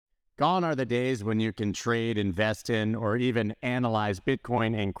Gone are the days when you can trade, invest in, or even analyze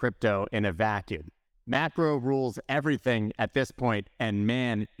Bitcoin and crypto in a vacuum. Macro rules everything at this point, and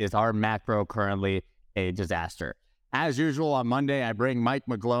man, is our macro currently a disaster. As usual, on Monday, I bring Mike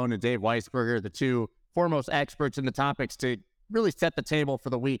McGlone and Dave Weisberger, the two foremost experts in the topics, to really set the table for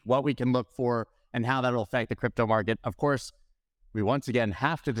the week, what we can look for, and how that'll affect the crypto market. Of course, we once again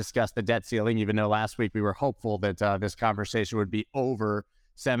have to discuss the debt ceiling, even though last week we were hopeful that this conversation would be over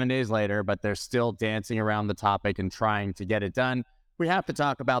 7 days later, but they're still dancing around the topic and trying to get it done. We have to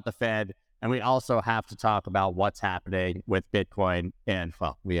talk about the Fed, and we also have to talk about what's happening with Bitcoin. And,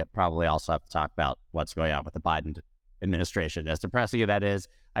 well, we probably also have to talk about what's going on with the Biden administration. As depressing as that is,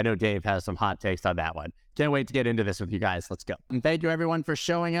 I know Dave has some hot takes on that one. Can't wait to get into this with you guys. Let's go. And thank you, everyone, for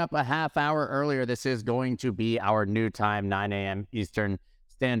showing up a half hour earlier. This is going to be our new time, 9 a.m. Eastern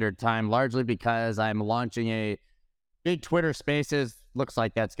Standard Time, largely because I'm launching a big Twitter Spaces. Looks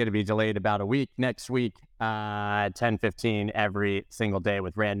like that's going to be delayed about a week. Next week, 10:15 every single day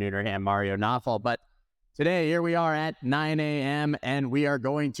with Rand Nooner and Mario Nawfal. But today, here we are at 9 a.m., and we are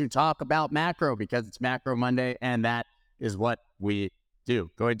going to talk about macro because it's Macro Monday, and that is what we do.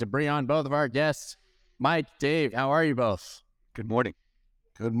 Going to bring on both of our guests. Mike, Dave, how are you both? Good morning.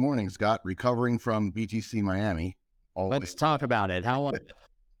 Good morning, Scott. Recovering from BTC Miami. Let's talk about it. How was it?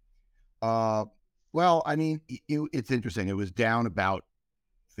 Well, I mean, it's interesting. It was down about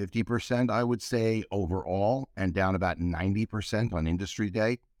 50%, I would say, overall, and down about 90% on industry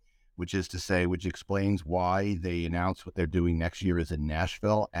day, which explains why they announced what they're doing next year is in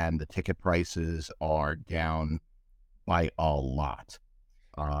Nashville, and the ticket prices are down by a lot.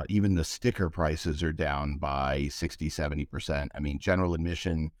 Even the sticker prices are down by 60, 70%. I mean, general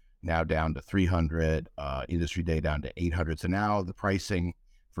admission now down to 300, industry day down to 800. So now the pricing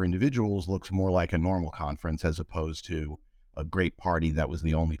for individuals looks more like a normal conference as opposed to a great party that was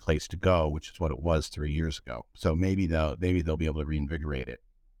the only place to go, which is what it was 3 years ago. So maybe they'll be able to reinvigorate it.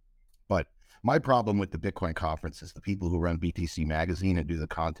 But my problem with the Bitcoin conference is the people who run BTC Magazine and do the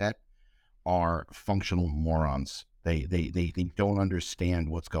content are functional morons. They don't understand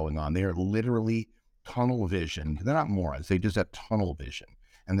what's going on. They are literally tunnel vision. They're not morons. They just have tunnel vision,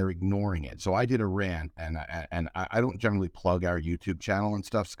 and they're ignoring it. So I did a rant, and I don't generally plug our YouTube channel and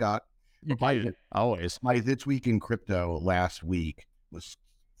stuff, Scott. You can, always. My This Week in Crypto last week was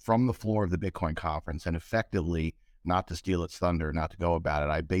from the floor of the Bitcoin conference, and effectively, not to steal its thunder, not to go about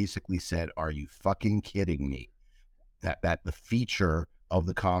it, I basically said, are you fucking kidding me? That the feature of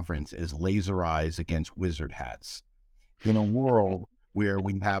the conference is laser eyes against wizard hats. In a world where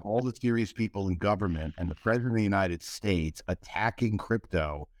we have all the serious people in government and the president of the United States attacking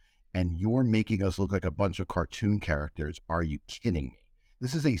crypto, and you're making us look like a bunch of cartoon characters, are you kidding me?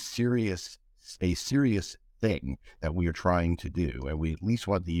 This is a serious thing that we are trying to do, and we at least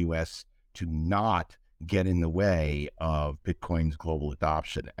want the U.S. to not get in the way of Bitcoin's global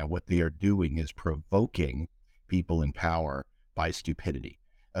adoption. And what they are doing is provoking people in power by stupidity.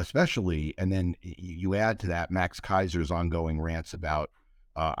 Especially, and then you add to that Max Kaiser's ongoing rants about,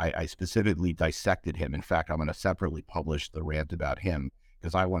 I specifically dissected him. In fact, I'm going to separately publish the rant about him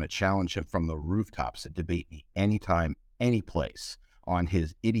because I want to challenge him from the rooftops to debate me anytime, any place on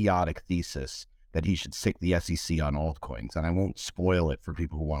his idiotic thesis that he should sick the SEC on altcoins. And I won't spoil it for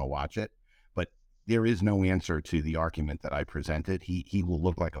people who want to watch it, but there is no answer to the argument that I presented. He will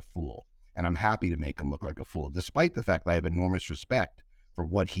look like a fool, and I'm happy to make him look like a fool, despite the fact that I have enormous respect for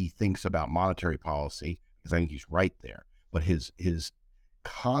what he thinks about monetary policy, because I think he's right there. But his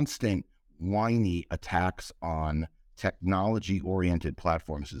constant whiny attacks on technology-oriented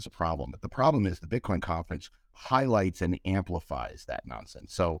platforms is a problem. But the problem is the Bitcoin conference highlights and amplifies that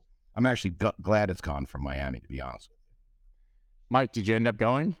nonsense. So I'm actually glad it's gone from Miami, to be honest with you. Mike, did you end up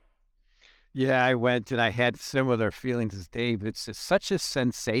going? Yeah, I went, and I had similar feelings as Dave. It's such a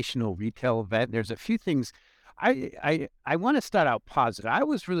sensational retail event. There's a few things. I want to start out positive. I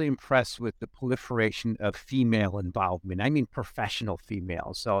was really impressed with the proliferation of female involvement. I mean, professional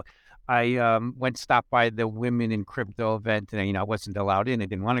females. So I stopped by the Women in Crypto event, and I wasn't allowed in. I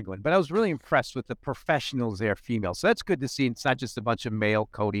didn't want to go in, but I was really impressed with the professionals there, female. So that's good to see. It's not just a bunch of male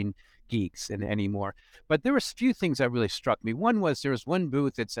coding geeks anymore. But there was a few things that really struck me. One was there was one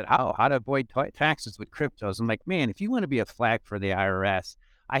booth that said, how to avoid taxes with cryptos. I'm like, man, if you want to be a flag for the IRS,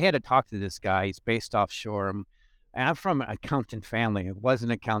 I had to talk to this guy. He's based offshore. I'm from an accountant family. I was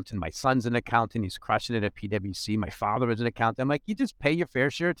an accountant. My son's an accountant. He's crushing it at PwC. My father was an accountant. I'm like, you just pay your fair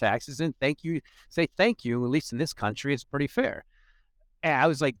share of taxes and say thank you. At least in this country, it's pretty fair. And I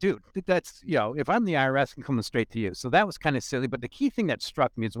was like, dude, that's, if I'm the IRS, I'm coming straight to you. So that was kind of silly. But the key thing that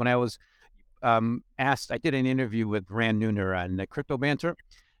struck me is when I was asked, I did an interview with Rand Nooner on the Crypto Banter.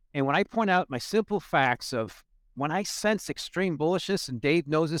 And when I point out my simple facts of when I sense extreme bullishness, and Dave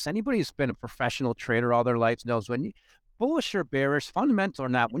knows this, anybody who's been a professional trader all their lives knows when you bullish or bearish, fundamental or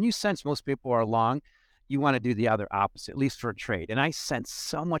not, when you sense most people are long, you want to do the other opposite, at least for a trade. And I sense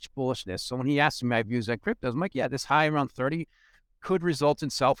so much bullishness. So when he asked me my views on crypto, I'm like, yeah, this high around 30 could result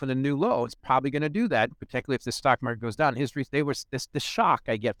itself in a new low. It's probably going to do that, particularly if the stock market goes down. The shock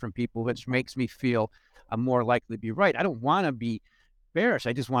I get from people, which makes me feel I'm more likely to be right. I don't want to be bearish.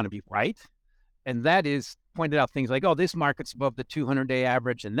 I just want to be right. And that is pointed out things like, oh, this market's above the 200-day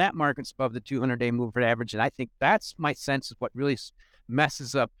average and that market's above the 200-day moving average. And I think that's my sense of what really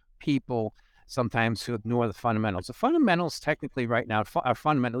messes up people sometimes who ignore the fundamentals. The fundamentals technically right now are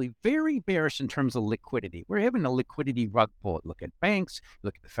fundamentally very bearish in terms of liquidity. We're having a liquidity rug pull. Look at banks,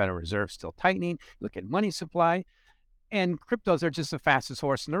 look at the Federal Reserve still tightening, look at money supply, and cryptos are just the fastest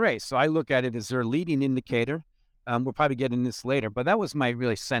horse in the race. So I look at it as their leading indicator. We'll probably get in this later, but that was my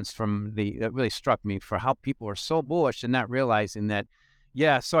really sense that really struck me for how people are so bullish and not realizing that,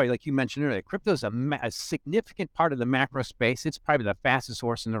 like you mentioned earlier, crypto is a significant part of the macro space. It's probably the fastest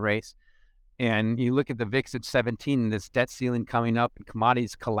horse in the race. And you look at the VIX at 17 and this debt ceiling coming up and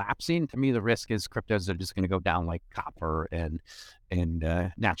commodities collapsing. To me, the risk is cryptos are just going to go down like copper and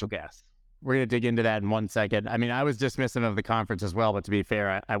natural gas. We're going to dig into that in 1 second. I mean, I was dismissive of the conference as well, but to be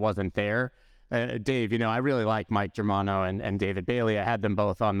fair, I wasn't there. Dave, I really like Mike Germano and David Bailey. I had them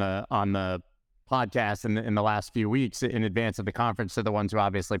both on the podcast in the last few weeks in advance of the conference. To the ones who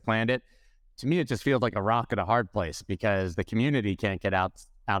obviously planned it. To me, it just feels like a rock at a hard place because the community can't get out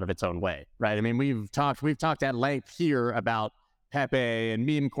of its own way, right? I mean, we've talked at length here about Pepe and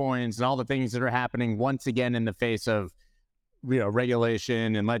meme coins and all the things that are happening once again in the face of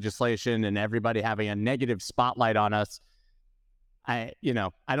regulation and legislation and everybody having a negative spotlight on us. I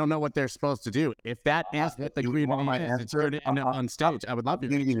don't know what they're supposed to do. If that is what the community is, it's good on stage. I would love to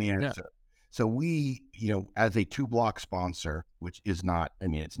give you the answer. Yeah. So we, as a 2-block sponsor, which is not,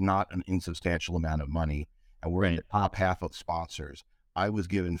 it's not an insubstantial amount of money, and we're in the top half of sponsors. I was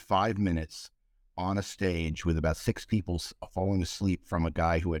given 5 minutes on a stage with about 6 people falling asleep from a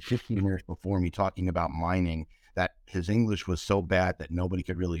guy who had 15 years before me talking about mining, that his English was so bad that nobody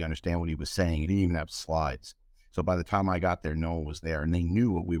could really understand what he was saying. He didn't even have slides. So by the time I got there, no one was there, and they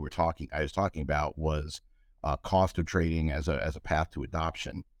knew what I was talking about was cost of trading as a path to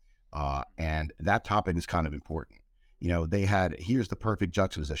adoption. And that topic is kind of important. Here's the perfect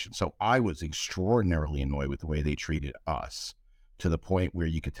juxtaposition. So I was extraordinarily annoyed with the way they treated us, to the point where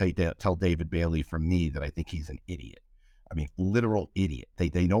you could tell David Bailey from me that I think he's an idiot. I mean, literal idiot. They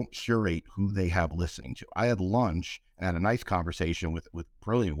don't curate who they have listening to. I had lunch and had a nice conversation with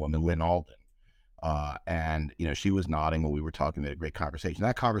brilliant woman, Lynn Alden. And she was nodding when we were talking. We had a great conversation.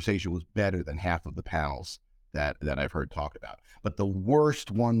 That conversation was better than half of the panels that I've heard talked about. But the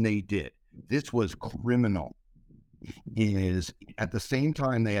worst one they did, this was criminal, is at the same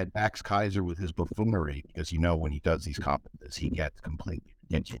time they had Max Kaiser with his buffoonery, because when he does these conferences, he gets completely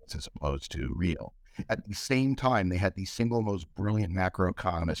ridiculous as opposed to real. At the same time, they had the single most brilliant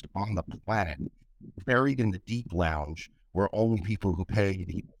macroeconomist on the planet buried in the deep lounge, where only people who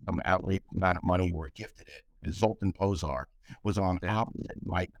paid some outrageous amount of money were gifted it. Zoltan Pozar was on opposite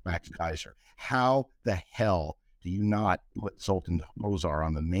Max Kaiser. How the hell do you not put Zoltan Pozar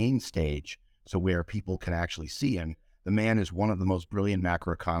on the main stage so where people can actually see him? The man is one of the most brilliant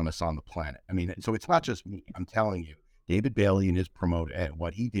macroeconomists on the planet. I mean, so it's not just me. I'm telling you, David Bailey and his promoter,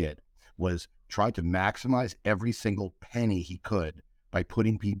 what he did was try to maximize every single penny he could by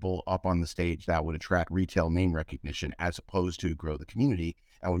putting people up on the stage that would attract retail name recognition as opposed to grow the community.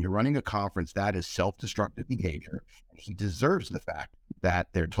 And when you're running a conference, that is self-destructive behavior. And he deserves the fact that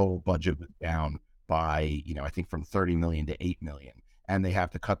their total budget was down by, I think from 30 million to 8 million. And they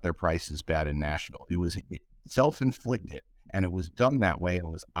have to cut their prices bad in Nashville. It was self-inflicted, and it was done that way, and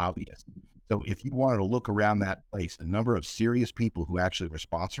it was obvious. So if you wanted to look around that place, the number of serious people who actually were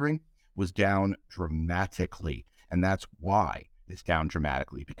sponsoring was down dramatically. And that's why it's down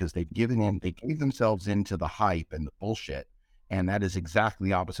dramatically, because they gave themselves into the hype and the bullshit. And that is exactly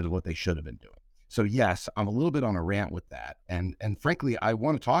the opposite of what they should have been doing. So yes, I'm a little bit on a rant with that. And frankly, I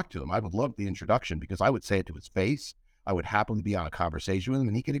want to talk to him. I would love the introduction, because I would say it to his face. I would happily be on a conversation with him,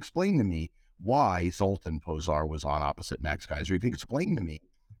 and he could explain to me why Zoltan Pozar was on opposite Max Kaiser. He could explain to me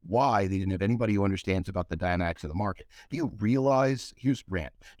why they didn't have anybody who understands about the dynamics of the market. Do you realize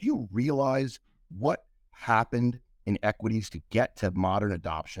what happened in equities to get to modern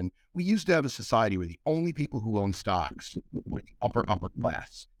adoption? We used to have a society where the only people who owned stocks were the upper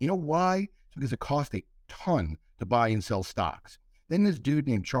class. You know why? It's because it cost a ton to buy and sell stocks. Then this dude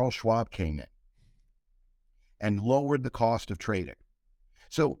named Charles Schwab came in and lowered the cost of trading.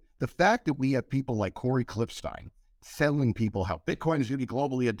 So the fact that we have people like Corey Klippstein telling people how Bitcoin is going to be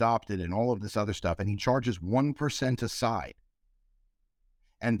globally adopted and all of this other stuff, and he charges 1% aside.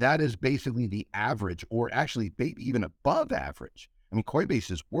 And that is basically the average, or actually even above average. I mean,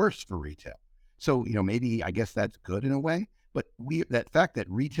 Coinbase is worse for retail. So, maybe I guess that's good in a way, but that fact that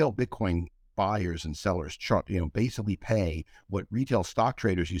retail Bitcoin buyers and sellers, basically pay what retail stock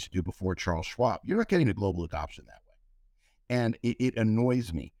traders used to do before Charles Schwab, you're not getting a global adoption that way. And it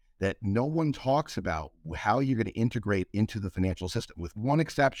annoys me that no one talks about how you're going to integrate into the financial system, with one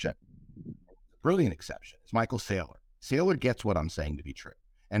exception, brilliant exception. It's Michael Saylor. Saylor gets what I'm saying to be true.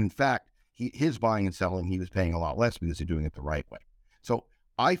 And in fact, his buying and selling, he was paying a lot less because they're doing it the right way. So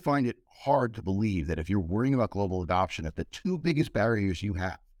I find it hard to believe that if you're worrying about global adoption, that the two biggest barriers you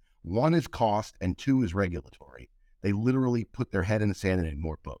have, one is cost and two is regulatory, they literally put their head in the sand and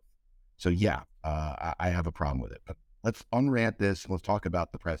ignore both. So yeah, I have a problem with it. But let's unrant this and let's talk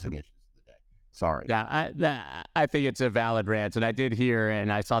about the pressing issues of the day. Sorry. Yeah, I think it's a valid rant. And I did hear,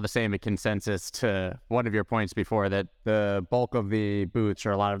 and I saw the same consensus to one of your points before, that the bulk of the booths,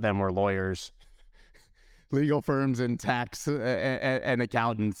 or a lot of them, were lawyers, legal firms, and tax and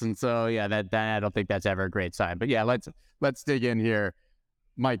accountants. And so, yeah, that I don't think that's ever a great sign. But yeah, let's dig in here.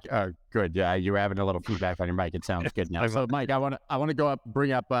 Mike, good. Yeah, you were having a little feedback on your mic. It sounds good now. So, Mike, I want to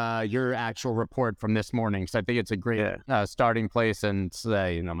bring up your actual report from this morning, because I think it's a great starting place, and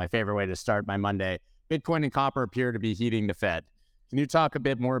my favorite way to start my Monday. Bitcoin and copper appear to be heating the Fed. Can you talk a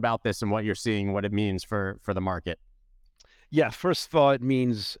bit more about this and what you're seeing, what it means for the market? Yeah, first of all, it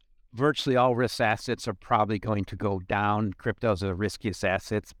means virtually all risk assets are probably going to go down. Cryptos are the riskiest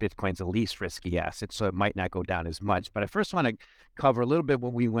assets. Bitcoin's the least risky asset, so it might not go down as much. But I first want to cover a little bit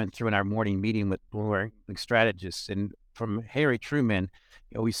what we went through in our morning meeting with Bloomberg strategists. And from Harry Truman,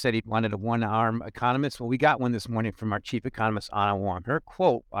 we said he wanted a one-arm economist. Well, we got one this morning from our chief economist, Anna Wong. Her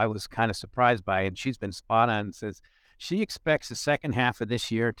quote I was kind of surprised by, and she's been spot on, says she expects the second half of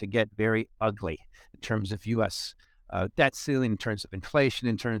this year to get very ugly in terms of U.S. Debt ceiling, in terms of inflation,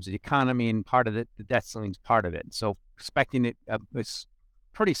 in terms of the economy, and part of it, the debt ceiling is part of it. So expecting this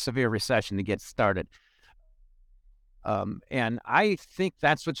pretty severe recession to get started. And I think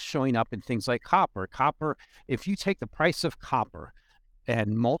that's what's showing up in things like copper. Copper, if you take the price of copper and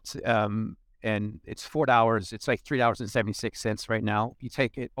and it's $4, it's like $3.76 right now. You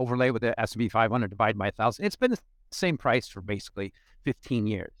take it, overlay with the S&P 500, divide by 1,000. It's been the same price for basically 15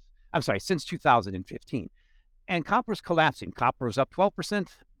 years. I'm sorry, since 2015. And copper's collapsing. Copper was up 12%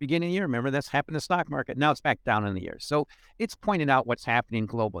 beginning of the year. Remember, that's happened in the stock market. Now it's back down in the year. So it's pointing out what's happening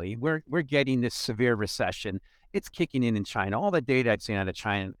globally. We're getting this severe recession. It's kicking in China. All the data I'd seen out of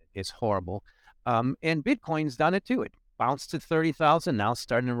China is horrible. And Bitcoin's done it too. It bounced to 30,000. Now it's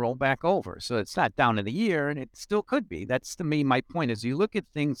starting to roll back over. So it's not down in the year, and it still could be. That's, to me, my point is you look at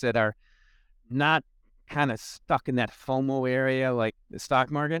things that are not kind of stuck in that FOMO area like the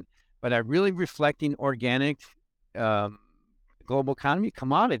stock market, but are really reflecting organic global economy.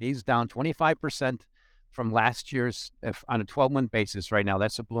 Commodities down 25% from last year's on a 12-month basis right now.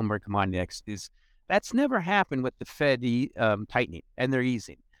 That's a Bloomberg Commodity Index. That's never happened with the Fed tightening, and they're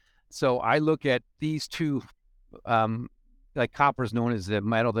easing. So I look at these two, like copper is known as the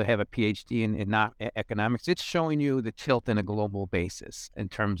metal that have a PhD in not economics. It's showing you the tilt in a global basis in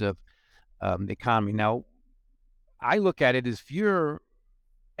terms of the economy. Now, I look at it as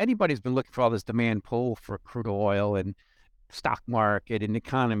anybody's been looking for all this demand pull for crude oil and stock market and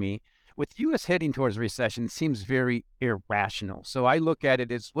economy. With U.S. heading towards recession, it seems very irrational. So I look at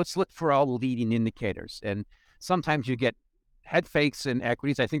it as, let's look for all the leading indicators. And sometimes you get head fakes in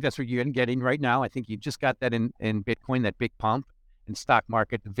equities. I think that's what you're getting right now. I think you just got that in Bitcoin, that big pump in stock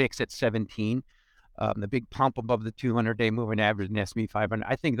market, the VIX at 17, the big pump above the 200-day moving average in S&P 500.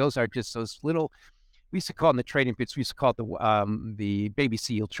 I think those are just those little, we used to call it in the trading pits, we used to call it the baby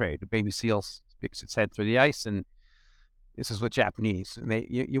seal trade. The baby seal sticks its head through the ice, and this is what Japanese, and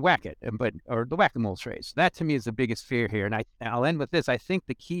you whack it, or the whack-a-mole trades. That to me is the biggest fear here. And I'll end with this. I think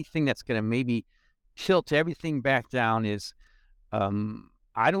the key thing that's going to maybe tilt everything back down is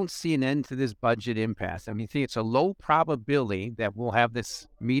I don't see an end to this budget impasse. I mean, I think it's a low probability that we'll have this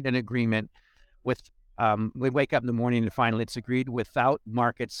meet an agreement with, we wake up in the morning and finally it's agreed without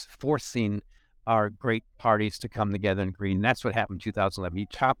markets forcing our great parties to come together and agree. And that's what happened in 2011.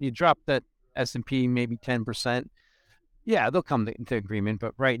 You drop the S&P maybe 10%. Yeah, they'll come to agreement.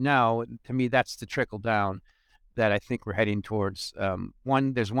 But right now, to me, that's the trickle down that I think we're heading towards.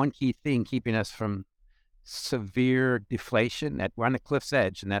 There's one key thing keeping us from severe deflation. That we're on the cliff's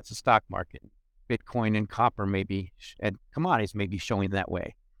edge, and that's the stock market. Bitcoin and copper and commodities may be showing that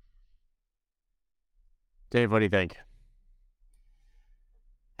way. Dave, what do you think?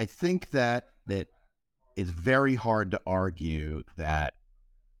 I think that it's very hard to argue that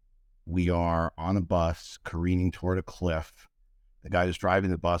we are on a bus careening toward a cliff. The guy who's driving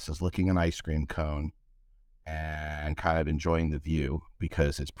the bus is licking an ice cream cone and kind of enjoying the view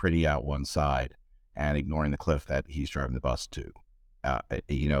because it's pretty out one side, and ignoring the cliff that he's driving the bus to.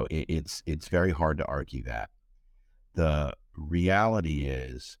 It's very hard to argue that. The reality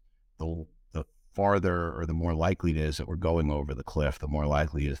is the farther or the more likely it is that we're going over the cliff, the more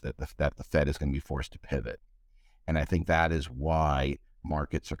likely it is that the Fed is going to be forced to pivot. And I think that is why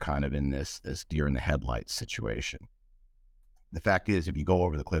markets are kind of in this deer in the headlights situation. The fact is, if you go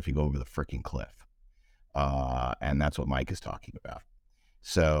over the cliff, you go over the freaking cliff. And that's what Mike is talking about.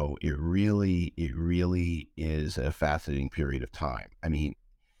 So it really is a fascinating period of time. I mean,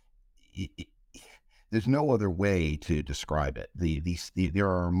 there's no other way to describe it. There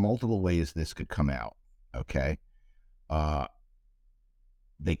are multiple ways this could come out. Okay.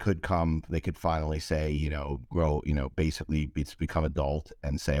 They could finally say, basically it's become adult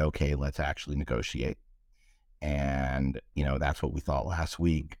and say, okay, let's actually negotiate. And, that's what we thought last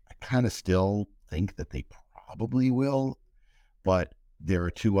week. I kind of still think that they probably will, but there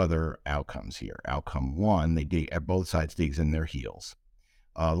are two other outcomes here. Outcome one, both sides digs in their heels.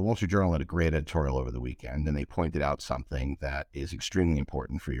 The Wall Street Journal had a great editorial over the weekend, and they pointed out something that is extremely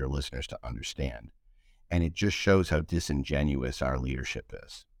important for your listeners to understand. And it just shows how disingenuous our leadership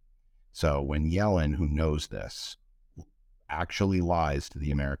is. So when Yellen, who knows this, actually lies to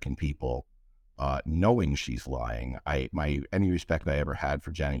the American people, knowing she's lying, any respect I ever had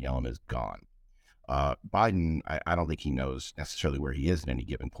for Janet Yellen is gone. Biden, I don't think he knows necessarily where he is at any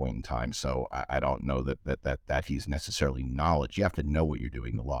given point in time. So I don't know that he's necessarily knowledge. You have to know what you're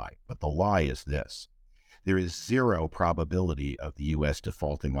doing to lie. But the lie is this: there is zero probability of the U.S.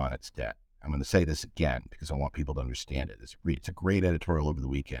 defaulting on its debt. I'm going to say this again because I want people to understand it. It's a great editorial over the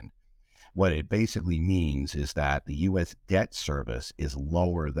weekend. What it basically means is that the U.S. debt service is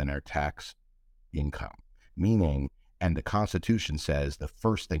lower than our tax income, meaning, and the Constitution says the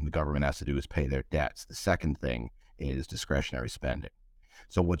first thing the government has to do is pay their debts. The second thing is discretionary spending.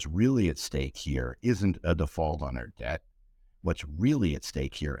 So what's really at stake here isn't a default on our debt. What's really at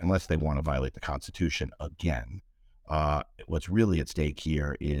stake here, unless they want to violate the Constitution again, what's really at stake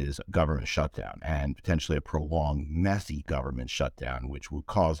here is a government shutdown, and potentially a prolonged, messy government shutdown, which will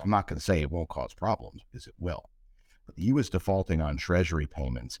cause, I'm not going to say it won't cause problems, because it will. But the U.S. defaulting on Treasury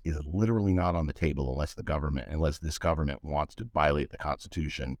payments is literally not on the table unless this government wants to violate the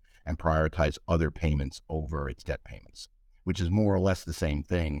Constitution and prioritize other payments over its debt payments, which is more or less the same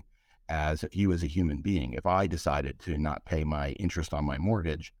thing as if you as a human being, if I decided to not pay my interest on my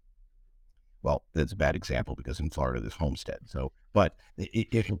mortgage, well, that's a bad example because in Florida there's homestead. So, but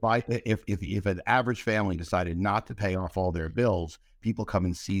if an average family decided not to pay off all their bills, people come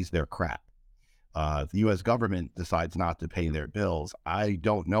and seize their crap. If the U.S. government decides not to pay their bills, I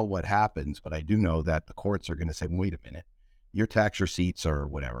don't know what happens, but I do know that the courts are going to say, wait a minute, your tax receipts are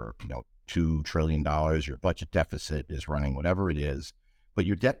whatever, $2 trillion, your budget deficit is running whatever it is, but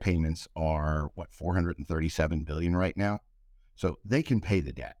your debt payments are, $437 billion right now? So they can pay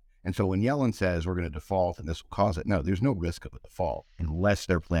the debt. And so when Yellen says we're going to default and this will cause it, no, there's no risk of a default unless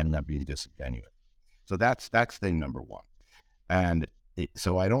they're planning on being disingenuous. So that's thing number one. And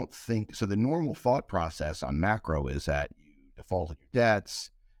so I don't think, so the normal thought process on macro is that you default on your debts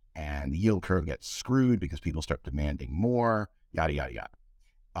and the yield curve gets screwed because people start demanding more, yada, yada,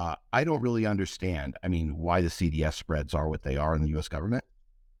 yada. I don't really understand, why the CDS spreads are what they are in the U.S. government.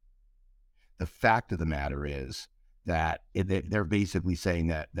 The fact of the matter is that they're basically saying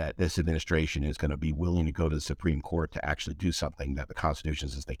that this administration is going to be willing to go to the Supreme Court to actually do something that the Constitution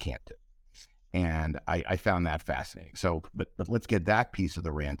says they can't do. And I found that fascinating. So, but let's get that piece of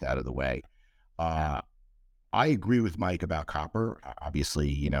the rant out of the way. I agree with Mike about copper.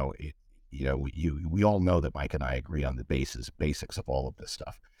 Obviously, we all know that Mike and I agree on the basics of all of this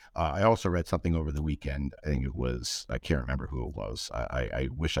stuff. I also read something over the weekend. I think it was, I can't remember who it was. I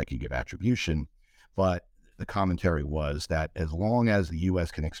wish I could give attribution, but the commentary was that as long as the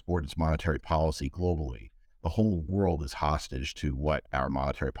U.S. can export its monetary policy globally, the whole world is hostage to what our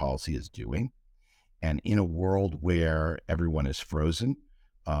monetary policy is doing. And in a world where everyone is frozen,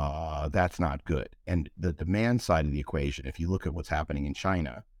 that's not good. And the demand side of the equation, if you look at what's happening in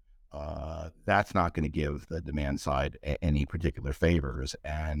China, that's not going to give the demand side any particular favors.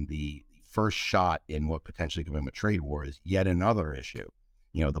 And the first shot in what potentially could become a trade war is yet another issue,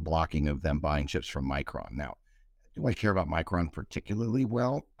 the blocking of them buying chips from Micron. Now, do I care about Micron particularly?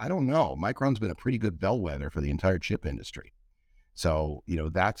 Well, I don't know. Micron's been a pretty good bellwether for the entire chip industry. So,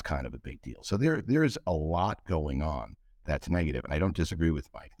 that's kind of a big deal. So there's a lot going on. that's negative. And I don't disagree with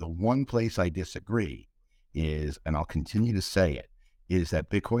Mike. The one place I disagree is, and I'll continue to say it, is that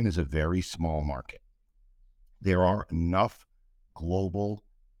Bitcoin is a very small market. There are enough global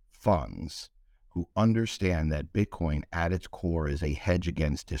funds who understand that Bitcoin at its core is a hedge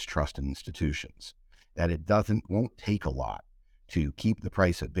against distrust in institutions, that it won't take a lot to keep the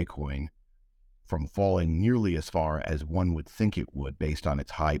price of Bitcoin from falling nearly as far as one would think it would based on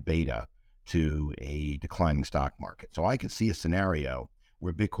its high beta to a declining stock market. So I could see a scenario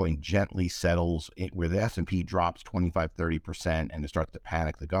where Bitcoin gently settles, where the S&P drops 25, 30% and it starts to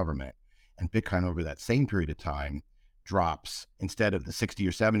panic the government. And Bitcoin over that same period of time drops, instead of the 60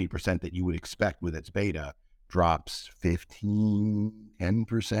 or 70% that you would expect with its beta, drops 15,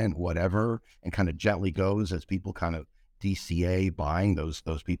 10%, whatever, and kind of gently goes as people kind of DCA buying those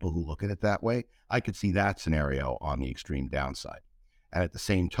people who look at it that way. I could see that scenario on the extreme downside. And at the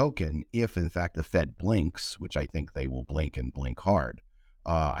same token, if in fact the Fed blinks, which I think they will blink and blink hard,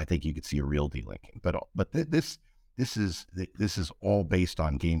 I think you could see a real delinking. But this is all based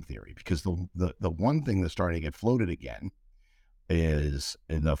on game theory, because the one thing that's starting to get floated again is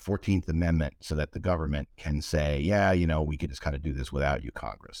in the 14th Amendment, so that the government can say, yeah, we could just kind of do this without you,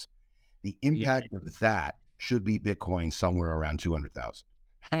 Congress. The impact of that should be Bitcoin somewhere around 200,000.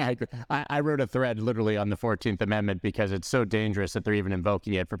 I wrote a thread literally on the 14th Amendment because it's so dangerous that they're even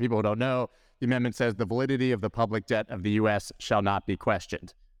invoking it. For people who don't know, the amendment says the validity of the public debt of the U.S. shall not be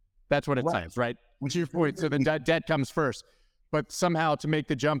questioned. That's what it says, right? Which is your point. So the debt comes first. But somehow to make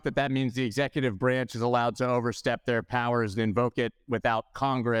the jump that means the executive branch is allowed to overstep their powers and invoke it without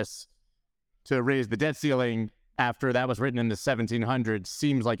Congress to raise the debt ceiling after that was written in the 1700s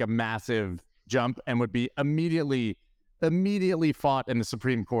seems like a massive jump and would be immediately fought in the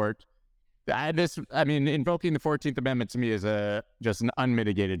Supreme Court. Invoking the 14th Amendment to me is just an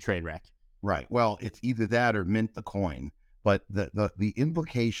unmitigated train wreck. Right. Well, it's either that or mint the coin. But the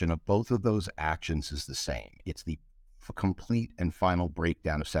implication of both of those actions is the same. It's the complete and final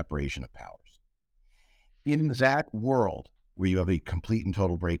breakdown of separation of powers. In that world where you have a complete and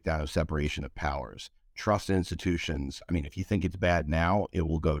total breakdown of separation of powers, trust in institutions, if you think it's bad now, it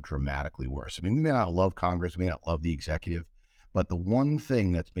will go dramatically worse. We may not love Congress, we may not love the executive, but the one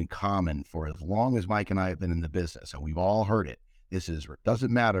thing that's been common for as long as Mike and I have been in the business, and we've all heard it, it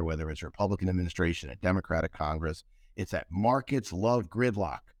doesn't matter whether it's a Republican administration, a Democratic Congress, it's that markets love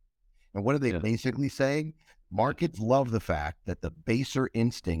gridlock. And what are they basically saying? Markets love the fact that the baser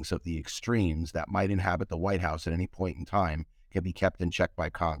instincts of the extremes that might inhabit the White House at any point in time can be kept in check by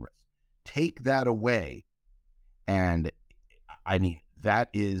Congress. Take that away, and that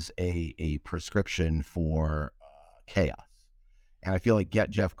is a prescription for chaos. And I feel like get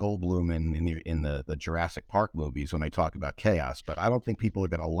Jeff Goldblum in the Jurassic Park movies when I talk about chaos, but I don't think people are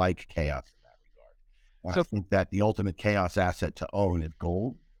going to like chaos in that regard. I think that the ultimate chaos asset to own is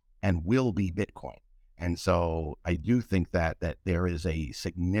gold and will be Bitcoin. And so I do think that there is a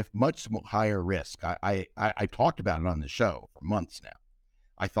much higher risk. I talked about it on the show for months now.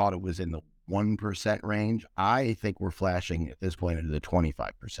 I thought it was in the 1% range. I think we're flashing at this point into the 25%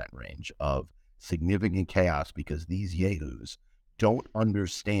 range of significant chaos, because these yahoos don't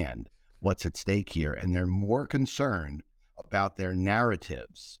understand what's at stake here. And they're more concerned about their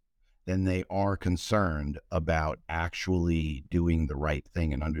narratives than they are concerned about actually doing the right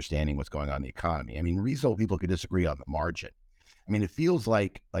thing and understanding what's going on in the economy. Reasonable people could disagree on the margin. It feels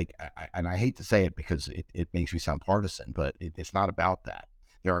like and I hate to say it because it makes me sound partisan, but it's not about that.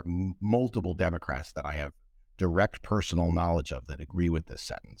 There are multiple Democrats that I have direct personal knowledge of that agree with this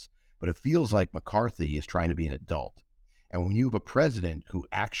sentence. But it feels like McCarthy is trying to be an adult. And when you have a president who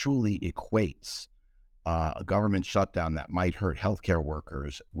actually equates a government shutdown that might hurt healthcare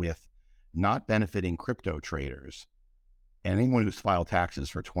workers with not benefiting crypto traders and anyone who's filed taxes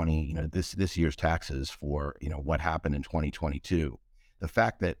for this year's taxes for, what happened in 2022, the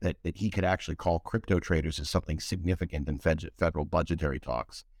fact that he could actually call crypto traders as something significant in federal budgetary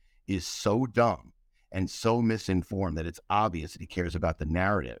talks is so dumb and so misinformed that it's obvious that he cares about the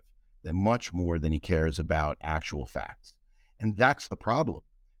narrative that much more than he cares about actual facts. And that's the problem,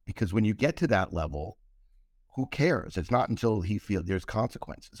 because when you get to that level, who cares? It's not until he feels there's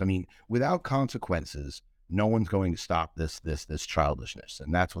consequences. Without consequences, no one's going to stop this childishness.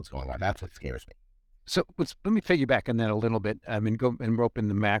 And that's what's going on. That's what scares me. So let me piggyback on that a little bit. Go and rope in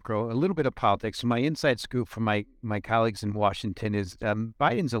the macro, a little bit of politics. So my inside scoop from my colleagues in Washington is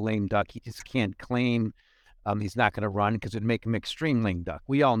Biden's a lame duck. He just can't claim he's not going to run because it'd make him extreme lame duck.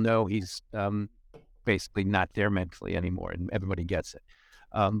 We all know he's basically not there mentally anymore, and everybody gets it.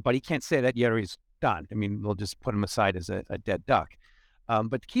 But he can't say that yet or he's done. We'll just put him aside as a dead duck.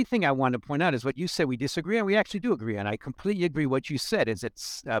 But the key thing I want to point out is what you said we disagree on. We actually do agree on. I completely agree what you said is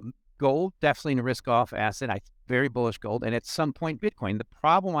it's gold, definitely a risk-off asset. I very bullish gold. And at some point, Bitcoin. The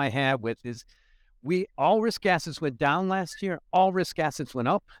problem I have with is all risk assets went down last year. All risk assets went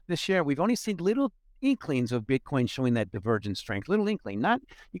up this year. We've only seen little inklings of Bitcoin showing that divergent strength. Little inkling.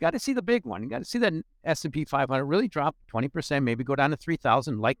 You got to see the big one. You got to see that S&P 500 really drop 20%, maybe go down to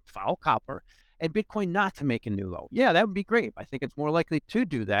 3,000 like foul copper, and Bitcoin not to make a new low. Yeah, that would be great. I think it's more likely to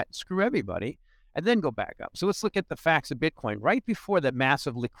do that, screw everybody, and then go back up. So let's look at the facts of Bitcoin. Right before the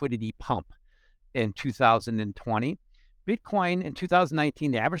massive liquidity pump in 2020, Bitcoin in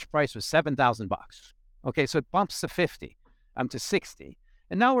 2019, the average price was $7,000. Okay, so it bumps to 50, to 60.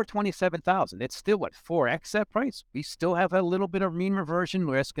 And now we're 27,000. It's still, 4x that price? We still have a little bit of mean reversion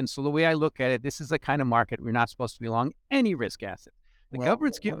risk. And so the way I look at it, this is the kind of market we're not supposed to be long any risk asset. The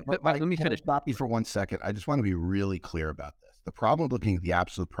government's giving, let me finish. Stop you for 1 second. I just want to be really clear about this. The problem with looking at the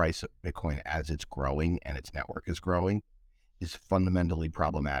absolute price of Bitcoin as it's growing and its network is growing is fundamentally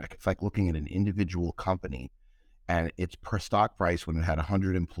problematic. It's like looking at an individual company and its per stock price when it had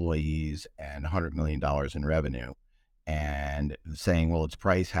 100 employees and $100 million in revenue, and saying, well, its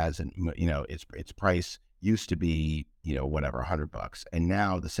price hasn't, its price used to be, whatever, $100, and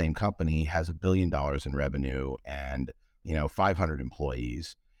now the same company has $1 billion in revenue and 500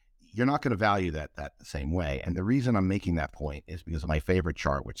 employees. You're not going to value that the same way. And the reason I'm making that point is because of my favorite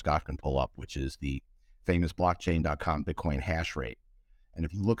chart, which Scott can pull up, which is the famous blockchain.com Bitcoin hash rate. And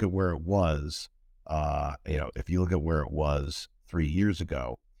if you look at where it was, if you look at where it was 3 years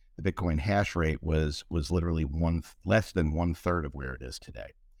ago, the Bitcoin hash rate was literally less than 1/3 of where it is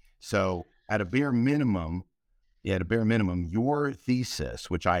today. So at a bare minimum, your thesis,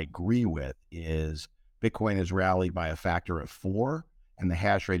 which I agree with, is Bitcoin has rallied by a factor of 4 and the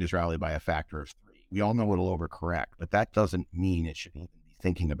hash rate is rallied by a factor of 3. We all know it'll overcorrect, but that doesn't mean it should even be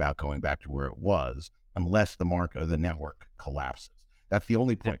thinking about going back to where it was unless the market or the network collapses. That's the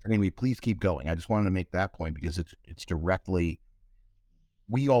only point. Anyway, please keep going. I just wanted to make that point because it's directly,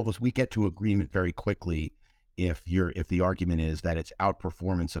 we get to agreement very quickly if the argument is that its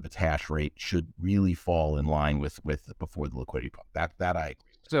outperformance of its hash rate should really fall in line with before the liquidity pump. That I agree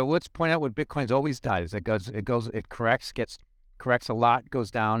with. So let's point out what Bitcoin's always done is it corrects a lot,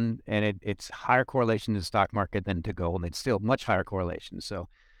 goes down, and it's higher correlation to the stock market than to gold, and it's still much higher correlation. So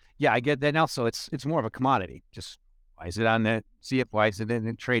yeah, I get that. And also it's more of a commodity. Just why is it on the CF? Why is it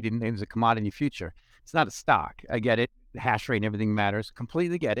in trading as a commodity future? It's not a stock. I get it. The hash rate and everything matters.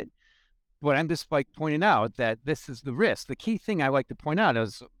 Completely get it. But I'm just pointing out that this is the risk. The key thing I like to point out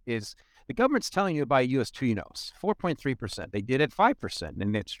is the government's telling you to buy US 2 notes, 4.3%. They did at 5%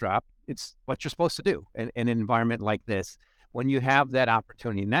 and it's dropped. It's what you're supposed to do in an environment like this when you have that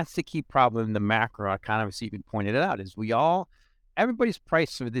opportunity. And that's the key problem in the macro economy. So you pointed it out is everybody's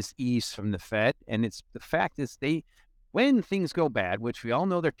priced for this ease from the Fed. And the fact is when things go bad, which we all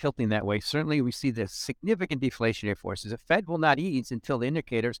know they're tilting that way, certainly we see the significant deflationary forces. The Fed will not ease until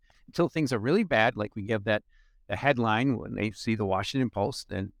things are really bad, like we give the headline when they see the Washington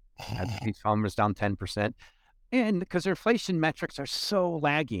Post and these farmers down 10%. And because their inflation metrics are so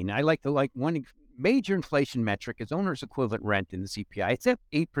lagging, I like one major inflation metric is owner's equivalent rent in the CPI. It's at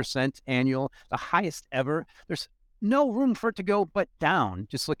 8% annual, the highest ever. There's no room for it to go but down.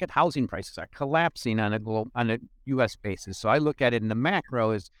 Just look at housing prices are collapsing on a U.S. basis. So I look at it in the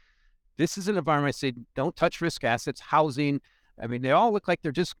macro this is an environment I say don't touch risk assets, housing. I mean, they all look like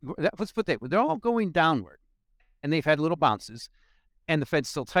they're all going downward, and they've had little bounces, and the Fed's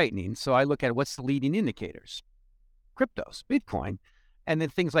still tightening. So I look at what's the leading indicators, cryptos, Bitcoin, and then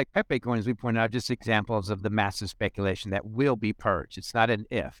things like Pepe coin, as we pointed out, just examples of the massive speculation that will be purged. It's not an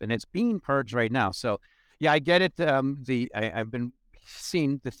if, and it's being purged right now. So yeah, I get it. I've been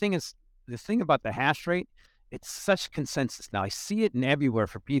seeing the thing about the hash rate. It's such consensus now. I see it in everywhere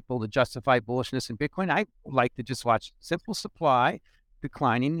for people to justify bullishness in Bitcoin. I like to just watch simple supply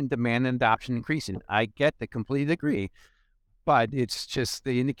declining and demand and adoption increasing. I completely agree, but it's just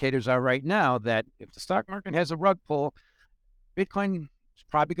the indicators are right now that if the stock market has a rug pull, Bitcoin is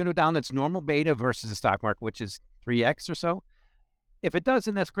probably going to go down its normal beta versus the stock market, which is 3x or so. If it does,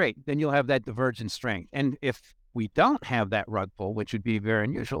 then that's great. Then you'll have that divergent strength. And if we don't have that rug pull, which would be very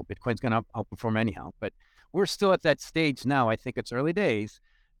unusual, Bitcoin's going to outperform anyhow. But we're still at that stage now. I think it's early days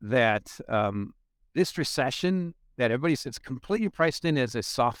that this recession that everybody says completely priced in as a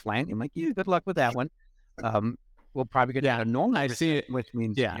soft landing. I'm like, yeah, good luck with that one. We'll probably get down to normal. I see it, which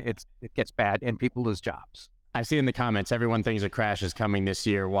means it gets bad and people lose jobs. I see in the comments, everyone thinks a crash is coming this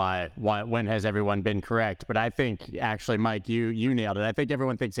year. When has everyone been correct? But I think, actually, Mike, you nailed it. I think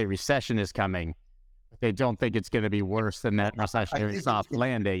everyone thinks a recession is coming. They don't think it's going to be worse than that recessionary soft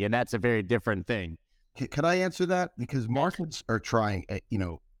landing, and that's a very different thing. Could I answer that? Because markets are trying,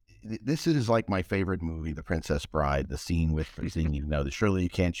 this is like my favorite movie, The Princess Bride, the scene with, the surely you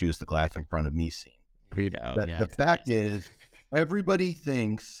can't choose the glass in front of me scene. The fact is, everybody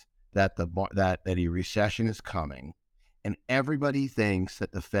thinks that that a recession is coming, and everybody thinks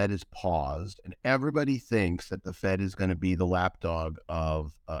that the Fed is paused, and everybody thinks that the Fed is going to be the lapdog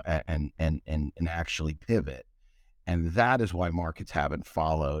of and actually pivot. And that is why markets haven't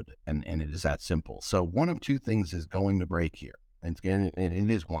followed, and it is that simple. So one of two things is going to break here, and it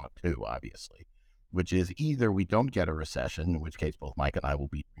is one of two, obviously, which is either we don't get a recession, in which case both Mike and I will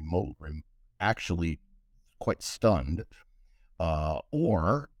be actually quite stunned,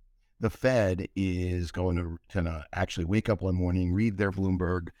 or the Fed is going to actually wake up one morning, read their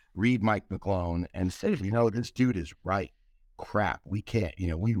Bloomberg, read Mike McGlone, and say, this dude is right. Crap, we can't.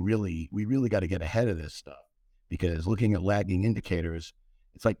 We really got to get ahead of this stuff. Because looking at lagging indicators,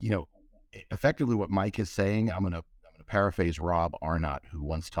 it's like, effectively what Mike is saying, I'm going to paraphrase Rob Arnott, who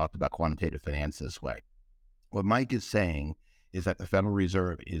once talked about quantitative finance this way. What Mike is saying is that the Federal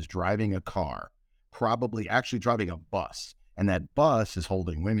Reserve is driving a car, probably actually driving a bus, and that bus is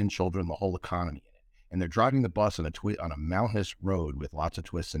holding women, children, the whole economy in it. And they're driving the bus on a mountainous road with lots of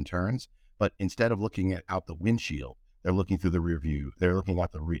twists and turns, but instead of looking out the windshield, they're looking through the rear view. They're looking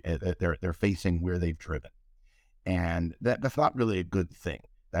at they're facing where they've driven. And that's not really a good thing.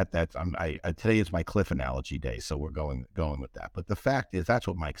 Today is my cliff analogy day, so we're going with that. But the fact is, that's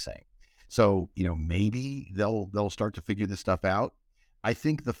what Mike's saying. So maybe they'll start to figure this stuff out. I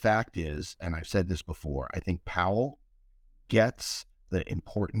think the fact is, and I've said this before, I think Powell gets the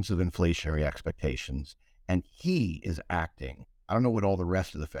importance of inflationary expectations, and he is acting. I don't know what all the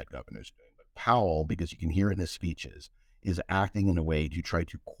rest of the Fed governors are doing, but Powell, because you can hear it in his speeches, is acting in a way to try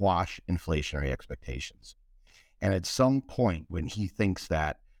to quash inflationary expectations. And at some point when he thinks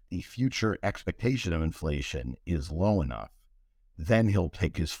that the future expectation of inflation is low enough, then he'll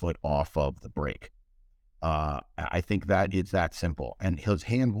take his foot off of the brake. I think that it's that simple. And his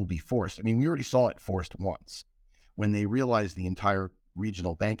hand will be forced. I mean, we already saw it forced once when they realized the entire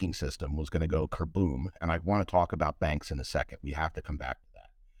regional banking system was going to go kerboom. And I want to talk about banks in a second. We have to come back to that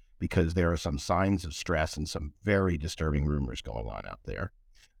because there are some signs of stress and some very disturbing rumors going on out there.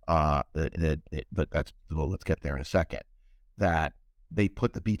 But let's get there in a second. That they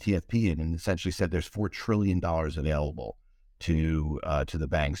put the BTFP in and essentially said there's $4 trillion available to the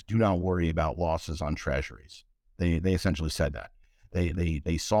banks. Do not worry about losses on treasuries. They essentially said that.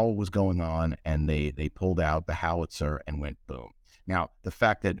 They saw what was going on and they pulled out the howitzer and went boom. Now the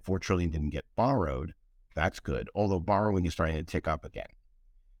fact that $4 trillion didn't get borrowed, that's good. Although borrowing is starting to tick up again.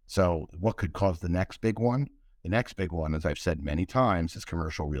 So what could cause the next big one? The next big one, as I've said many times, is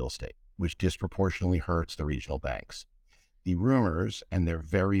commercial real estate, which disproportionately hurts the regional banks. The rumors, and they're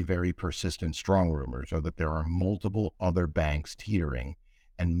very, very persistent, strong rumors, are that there are multiple other banks teetering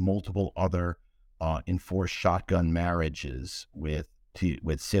and multiple other enforced shotgun marriages with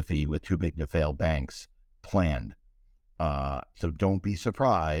SIFI, with too big to fail banks, planned. So don't be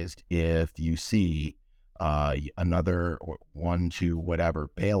surprised if you see another 1, 2, whatever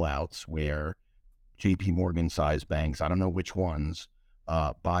bailouts where JP Morgan sized banks, I don't know which ones,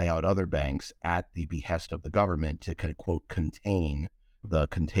 buy out other banks at the behest of the government to quote contain the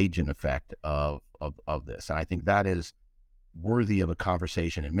contagion effect of this. And I think that is worthy of a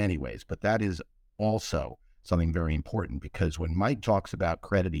conversation in many ways, but that is also something very important because when Mike talks about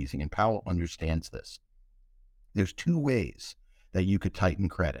credit easing, and Powell understands this, there's two ways that you could tighten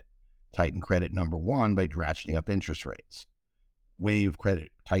credit. Tighten credit number one by ratcheting up interest rates.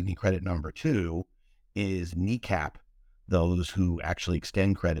 Tightening credit number two is kneecap those who actually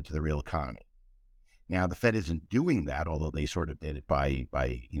extend credit to the real economy. Now, the Fed isn't doing that, although they sort of did it by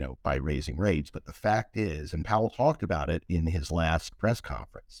raising rates. But the fact is, and Powell talked about it in his last press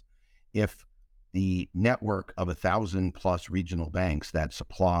conference, if the network of 1,000+ regional banks that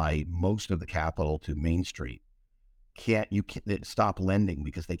supply most of the capital to Main Street can't stop lending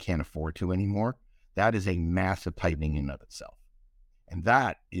because they can't afford to anymore, that is a massive tightening in and of itself. And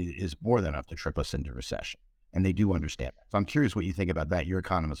that is more than enough to trip us into recession. And they do understand that. So I'm curious what you think about that. Your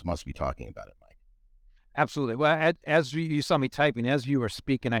economists must be talking about it, Mike. Absolutely. Well, as you saw me typing, as you were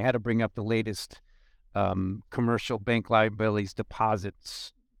speaking, I had to bring up the latest commercial bank liabilities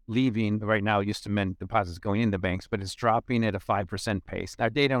deposits leaving. Right now, it used to mean deposits going into banks, but it's dropping at a 5% pace. Our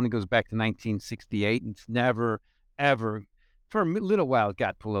data only goes back to 1968, and it's never, ever, for a little while, it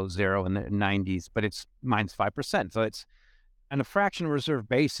got below zero in the 90s, but it's minus 5%. So it's on a fractional reserve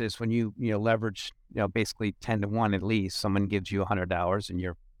basis, when you leverage, basically 10 to 1 at least, someone gives you $100 and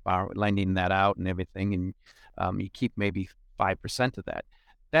you're lending that out and everything, and you keep maybe 5% of that.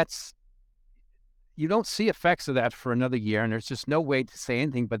 That's You don't see effects of that for another year, and there's just no way to say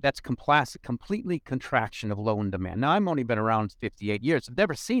anything, but that's completely contraction of loan demand. Now, I've only been around 58 years. I've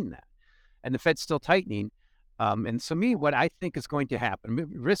never seen that. And the Fed's still tightening. And so what I think is going to happen,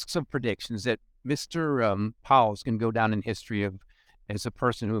 risks of predictions that Mr. Powell is going to go down in history as a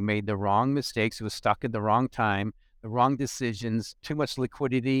person who made the wrong mistakes, who was stuck at the wrong time, the wrong decisions, too much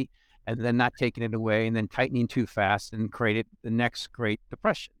liquidity, and then not taking it away, and then tightening too fast and created the next Great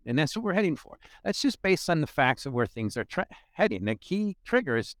Depression. And that's what we're heading for. That's just based on the facts of where things are heading. The key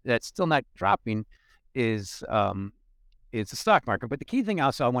triggers that's still not dropping is the stock market. But the key thing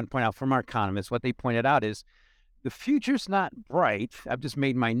also I want to point out from our economists, what they pointed out is the future's not bright. I've just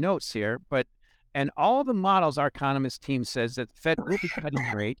made my notes here, and all the models, our economist team says that the Fed will be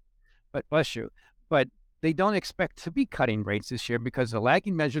cutting rate, but bless you, but they don't expect to be cutting rates this year because the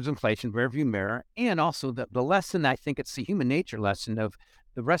lagging measures of inflation, rearview mirror, and also the lesson, I think it's the human nature lesson of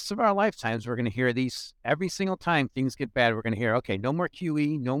the rest of our lifetimes, we're going to hear these every single time things get bad. We're going to hear, okay, no more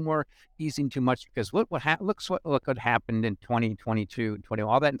QE, no more easing too much, because what happened in 2022, 20,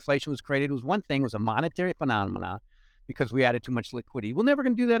 all that inflation was created was one thing, was a monetary phenomenon because we added too much liquidity. We're never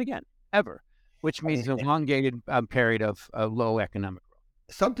going to do that again, ever, which means an elongated period of low economic growth.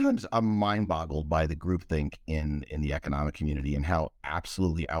 Sometimes I'm mind boggled by the groupthink in the economic community and how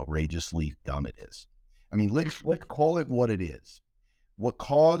absolutely outrageously dumb it is. I mean, let's call it what it is. What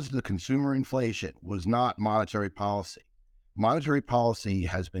caused the consumer inflation was not monetary policy. Monetary policy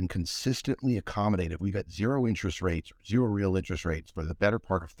has been consistently accommodated. We've had zero interest rates, zero real interest rates for the better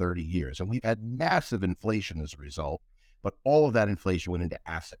part of 30 years. And we've had massive inflation as a result, but all of that inflation went into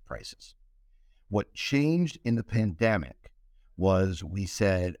asset prices. What changed in the pandemic was we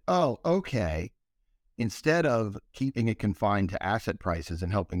said, oh, okay, instead of keeping it confined to asset prices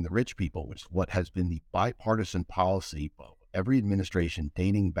and helping the rich people, which is what has been the bipartisan policy of every administration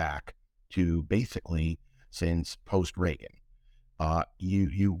dating back to basically since post-Reagan,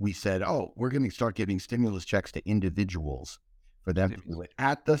 we said, oh, we're going to start giving stimulus checks to individuals for them to do it.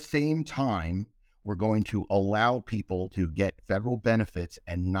 At the same time, we're going to allow people to get federal benefits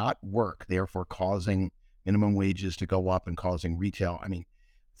and not work, therefore causing minimum wages to go up and causing retail. I mean,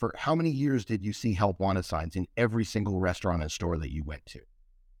 for how many years did you see help wanted signs in every single restaurant and store that you went to?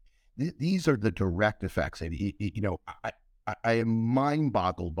 These are the direct effects. I am mind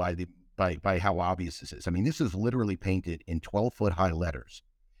boggled by how obvious this is. I mean, this is literally painted in 12-foot high letters,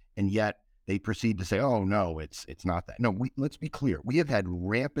 and yet they proceed to say, oh, no, it's not that. No, let's be clear. We have had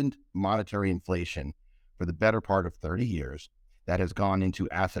rampant monetary inflation for the better part of 30 years that has gone into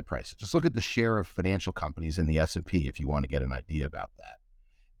asset prices. Just look at the share of financial companies in the S&P if you want to get an idea about that.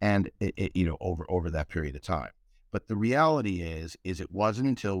 And, over that period of time. But the reality is it wasn't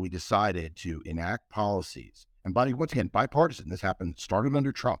until we decided to enact policies, and once again, bipartisan, this started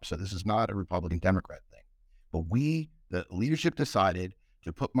under Trump, so this is not a Republican-Democrat thing. But the leadership decided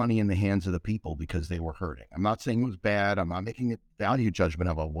to put money in the hands of the people because they were hurting. I'm not saying it was bad. I'm not making a value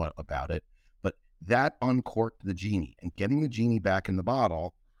judgment about it, but that uncorked the genie, and getting the genie back in the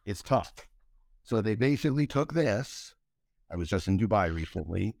bottle is tough. So they basically took this. I was just in Dubai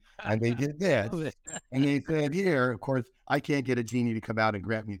recently, and they did this. And they said, here, of course, I can't get a genie to come out and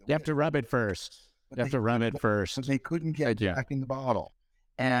grab me. You have to rub it first. But they couldn't get it back in the bottle.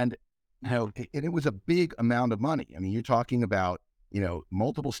 And it was a big amount of money. I mean, you're talking about,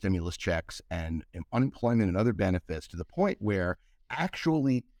 multiple stimulus checks and unemployment and other benefits, to the point where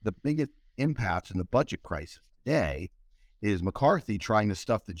actually the biggest impacts in the budget crisis today is McCarthy trying to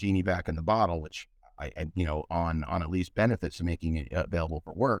stuff the genie back in the bottle, which on at least benefits to making it available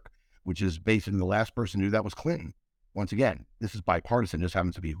for work, which is basically the last person to do that was Clinton. Once again, this is bipartisan. This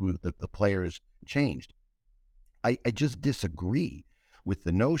happens to be who the players changed. I just disagree with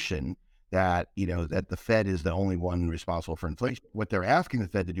the notion that, that the Fed is the only one responsible for inflation. What they're asking the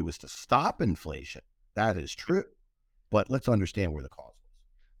Fed to do is to stop inflation. That is true. But let's understand where the cause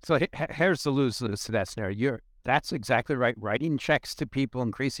is. So here's the lose-lose to that scenario. That's exactly right. Writing checks to people,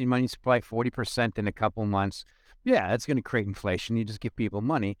 increasing money supply 40% in a couple months. Yeah, that's going to create inflation. You just give people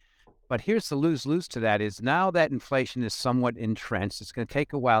money. But here's the lose-lose to that is now that inflation is somewhat entrenched, it's going to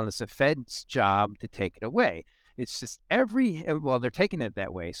take a while, and it's the Fed's job to take it away. It's just they're taking it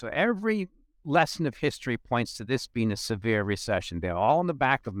that way. So every lesson of history points to this being a severe recession. They're all in the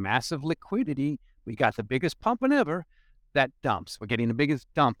back of massive liquidity. We got the biggest pumping ever that dumps. We're getting the biggest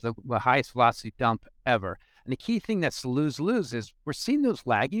dump, the highest velocity dump ever. And the key thing that's lose-lose is we're seeing those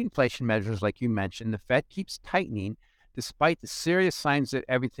lagging inflation measures like you mentioned. The Fed keeps tightening. despite the serious signs that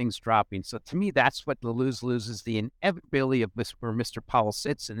everything's dropping. So to me, that's what the lose-lose is, the inevitability of where Mr. Powell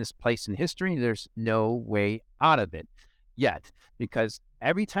sits in this place in history. There's no way out of it yet, because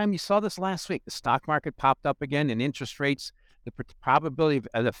every time you saw this last week, the stock market popped up again and interest rates, the probability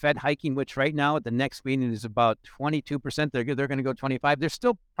of the Fed hiking, which right now at the next meeting is about 22%, they're going to go 25. They're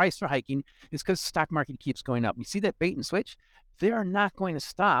still priced for hiking, is because the stock market keeps going up. You see that bait and switch? They are not going to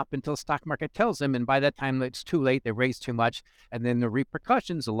stop until the stock market tells them, and by that time it's too late. They raised too much, and then the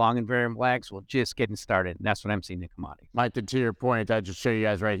repercussions, the long and variable lags, will just getting started. And that's what I'm seeing in commodity. Mike, to your point, I just show you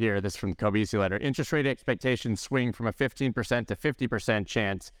guys right here. This is from the Kobesi letter. Interest rate expectations swing from a 15% to 50%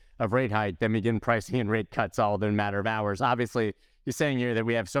 chance of rate hike, then begin pricing in rate cuts all in a matter of hours. Obviously, you're saying here that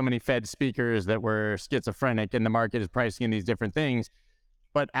we have so many Fed speakers that we're schizophrenic and the market is pricing in these different things.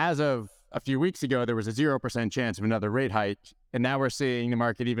 But as of a few weeks ago, there was a 0% chance of another rate hike. And now we're seeing the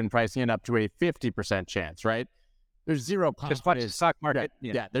market even pricing it up to a 50% chance, right? There's zero confidence. Just watch the stock market.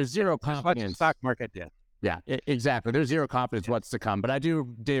 Yeah, there's zero confidence. Just watch the stock market. Yeah, exactly. There's zero confidence what's to come. But I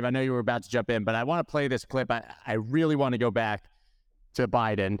do, Dave, I know you were about to jump in, but I want to play this clip. I really want to go back to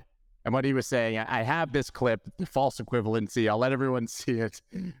Biden and what he was saying. I have this clip, the false equivalency. I'll let everyone see it.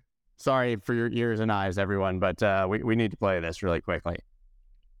 Sorry for your ears and eyes, everyone, but we need to play this really quickly.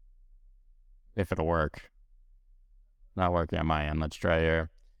 If it'll work. Not working on my end. Let's try here.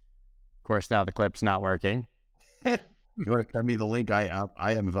 Of course, now the clip's not working. You want to send me the link? I have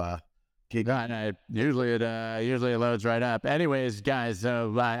usually it loads right up. Anyways, guys,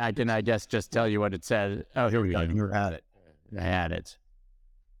 so I can, I guess, just tell you what it said. Oh, here we go. You had it. I had it.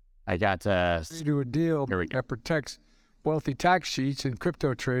 I got do a deal that protects wealthy tax sheets and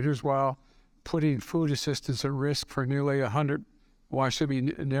crypto traders while putting food assistance at risk for nearly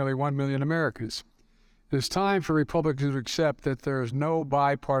 1 million Americans. It's time for Republicans to accept that there is no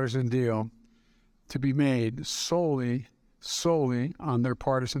bipartisan deal to be made solely on their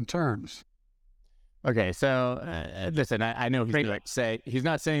partisan terms. Okay, so listen, I know he's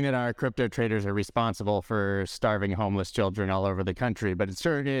not saying that our crypto traders are responsible for starving homeless children all over the country, but it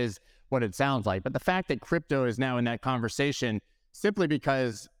sure is what it sounds like. But the fact that crypto is now in that conversation simply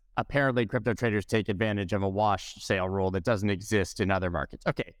because apparently crypto traders take advantage of a wash sale rule that doesn't exist in other markets.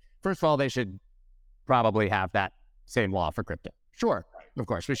 Okay, first of all, they should probably have that same law for crypto. Sure, of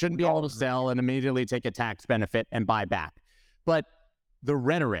course, we shouldn't be able to sell and immediately take a tax benefit and buy back. But the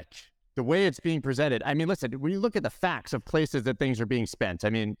rhetoric, the way it's being presented, I mean, listen, when you look at the facts of places that things are being spent, I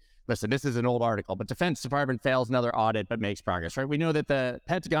mean, listen, this is an old article, but Defense Department fails another audit but makes progress, right? We know that the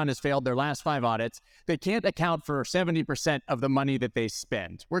Pentagon has failed their last 5 audits. They can't account for 70% of the money that they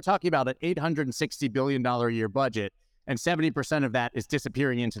spend. We're talking about an $860 billion a year budget, and 70% of that is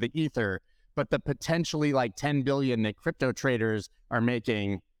disappearing into the ether. But the potentially like $10 billion that crypto traders are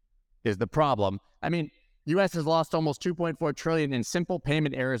making is the problem. I mean, U.S. has lost almost $2.4 trillion in simple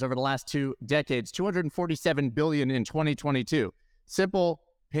payment errors over the last 2 decades, $247 billion in 2022. Simple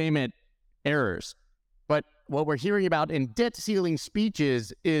payment errors. But what we're hearing about in debt ceiling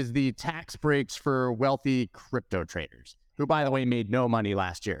speeches is the tax breaks for wealthy crypto traders, who, by the way, made no money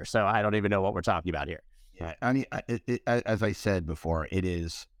last year. So I don't even know what we're talking about here. Yeah, I mean, as I said before, it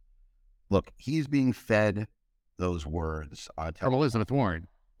is. Look, he's being fed those words from Elizabeth Warren.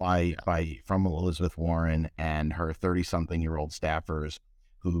 From Elizabeth Warren and her 30-something-year-old staffers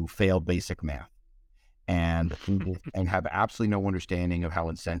who failed basic math and have absolutely no understanding of how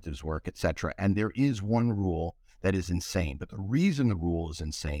incentives work, etc. And there is one rule that is insane, but the reason the rule is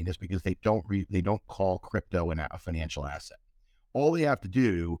insane is because they don't call crypto a financial asset. All they have to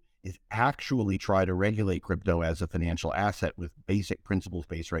do is actually try to regulate crypto as a financial asset with basic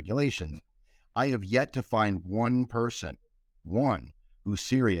principles-based regulation. I have yet to find one person, who's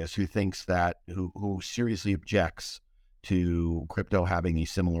serious, who thinks that, who seriously objects to crypto having these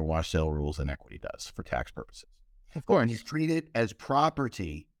similar wash sale rules than equity does for tax purposes. Of course. When you treat it as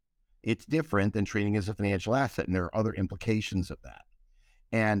property, it's different than treating it as a financial asset, and there are other implications of that.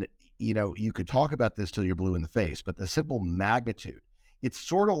 And, you know, you could talk about this till you're blue in the face, but the simple magnitude, it's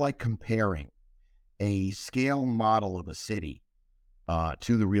sort of like comparing a scale model of a city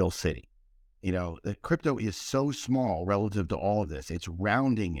to the real city. You know, the crypto is so small relative to all of this. It's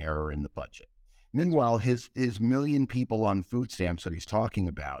rounding error in the budget. Meanwhile, his million people on food stamps that he's talking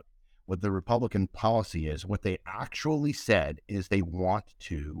about, what the Republican policy is, what they actually said is they want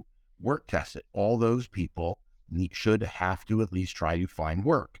to work test it. All those people should have to at least try to find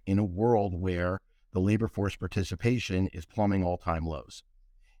work in a world where the labor force participation is plumbing all-time lows.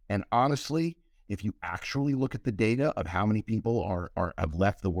 And honestly, if you actually look at the data of how many people have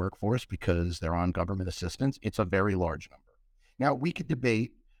left the workforce because they're on government assistance, it's a very large number. Now, we could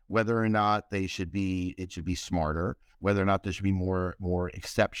debate whether or not it should be smarter, whether or not there should be more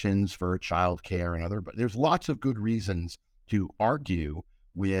exceptions for childcare and other. But there's lots of good reasons to argue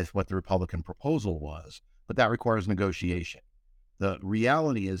with what the Republican proposal was, but that requires negotiation. The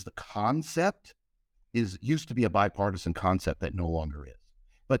reality is the concept used to be a bipartisan concept that no longer is.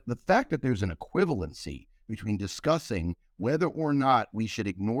 But the fact that there's an equivalency between discussing whether or not we should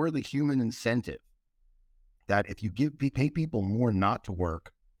ignore the human incentive that if you pay people more not to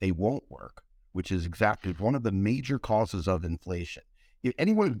work, they won't work, which is exactly one of the major causes of inflation. If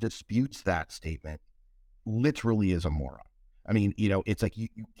anyone who disputes that statement literally is a moron. I mean, it's like you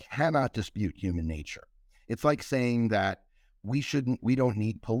cannot dispute human nature. It's like saying that we don't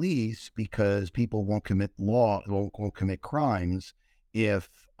need police because people won't commit crimes if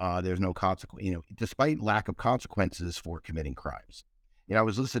there's no consequence, despite lack of consequences for committing crimes. I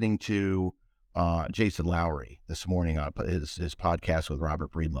was listening to Jason Lowry this morning on his podcast with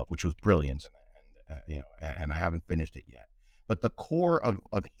Robert Breedlove, which was brilliant, and I haven't finished it yet. But the core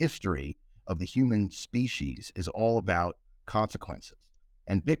of history of the human species is all about consequences.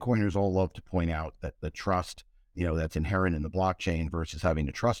 And Bitcoiners all love to point out that the trust, that's inherent in the blockchain versus having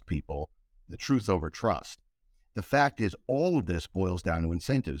to trust people, the truth over trust. The fact is all of this boils down to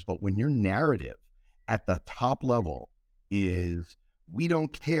incentives. But when your narrative at the top level is, we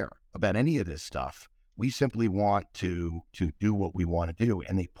don't care about any of this stuff, we simply want to do what we want to do.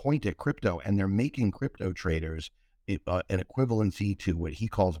 And they point at crypto, and they're making crypto traders an equivalency to what he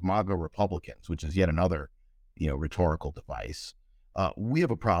calls MAGA Republicans, which is yet another, rhetorical device. We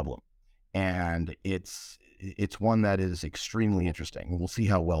have a problem, and it's one that is extremely interesting. We'll see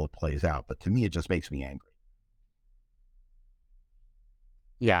how well it plays out. But to me, it just makes me angry.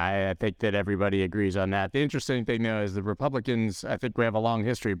 Yeah, I think that everybody agrees on that. The interesting thing, though, is the Republicans, I think we have a long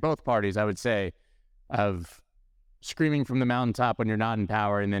history, both parties, I would say, of screaming from the mountaintop when you're not in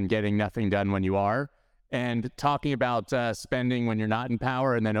power and then getting nothing done when you are, and talking about spending when you're not in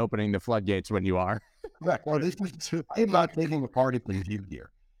power and then opening the floodgates when you are. Correct. Well, I'm not taking a partisan view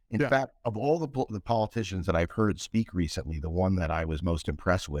here. In fact, of all the politicians that I've heard speak recently, the one that I was most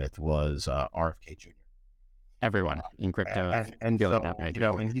impressed with was RFK Jr. Everyone in crypto.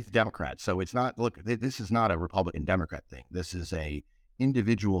 And he's a Democrat. So it's not, this is not a Republican Democrat thing. This is a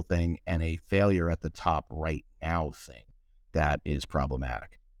individual thing and a failure at the top right now thing that is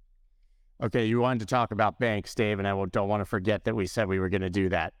problematic. Okay, you wanted to talk about banks, Dave, and I don't want to forget that we said we were going to do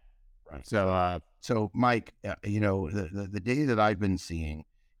that. Right. So Mike, the data that I've been seeing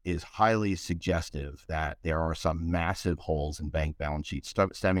is highly suggestive that there are some massive holes in bank balance sheets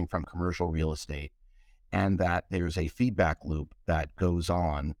stemming from commercial real estate, and that there's a feedback loop that goes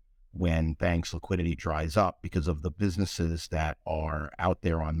on when banks' liquidity dries up because of the businesses that are out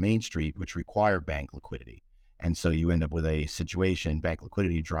there on Main Street, which require bank liquidity. And so you end up with a situation, bank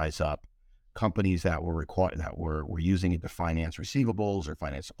liquidity dries up, companies that were using it to finance receivables or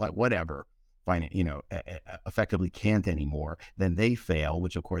finance supply, whatever, effectively can't anymore. Then they fail,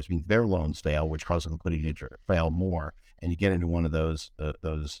 which of course means their loans fail, which causes liquidity to fail more. And you get into one of those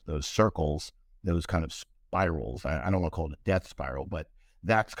circles, those kind of spirals. I don't want to call it a death spiral, but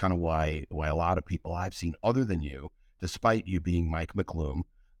that's kind of why a lot of people I've seen, other than you, despite you being Mike McGlone,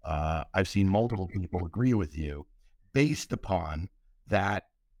 I've seen multiple people agree with you based upon that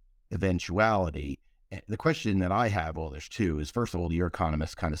eventuality. The question that I have, well, there's two, is first of all, do your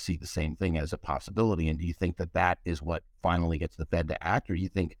economists kind of see the same thing as a possibility? And do you think that is what finally gets the Fed to act? Or do you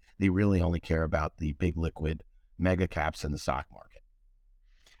think they really only care about the big liquid mega caps in the stock market?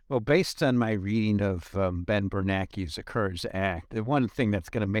 Well, based on my reading of Ben Bernanke's Courage to Act, the one thing that's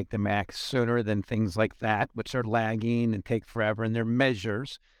going to make them act sooner than things like that, which are lagging and take forever, and they're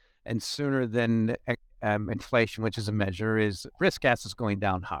measures, and sooner than inflation, which is a measure, is risk assets going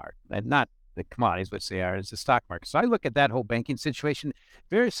down hard, and not the commodities, which they are, is the stock market. So I look at that whole banking situation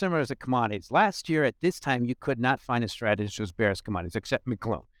very similar as the commodities. Last year at this time, you could not find a strategist who was bearish commodities except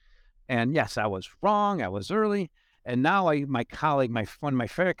McGlone. And yes, I was wrong. I was early. And now my colleague, one of my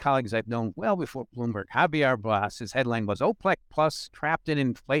favorite colleagues I've known well before Bloomberg, Javier Blas, his headline was OPEC Plus trapped in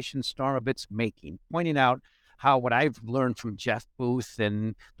inflation storm of its making, pointing out how what I've learned from Jeff Booth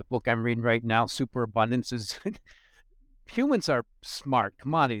and the book I'm reading right now, Superabundance, is humans are smart,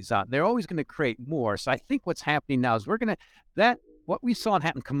 commodities out. They're always going to create more. So I think what's happening now is what we saw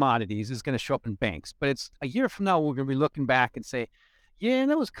happen in commodities is going to show up in banks. But it's a year from now, we're going to be looking back and say, yeah,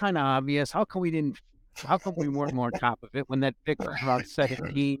 that was kind of obvious. How come we weren't more on top of it when that Bitcoin was around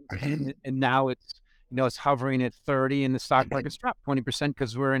 17 and now it's hovering at 30 and the stock market's dropped 20%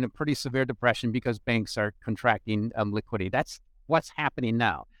 because we're in a pretty severe depression because banks are contracting liquidity. That's what's happening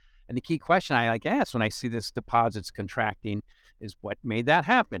now. And the key question I ask when I see this deposits contracting is what made that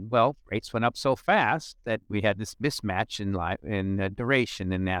happen. Well, rates went up so fast that we had this mismatch in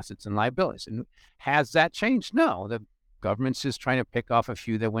duration in assets and liabilities. And has that changed? No. The government's just trying to pick off a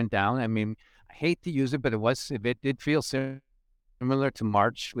few that went down. I mean, I hate to use it, but it did feel similar to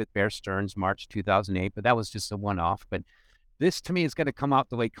March with Bear Stearns, March 2008, but that was just a one-off. But this, to me, is going to come out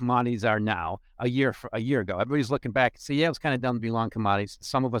the way commodities are now. A year ago, everybody's looking back and say, yeah, it was kind of dumb to be long commodities.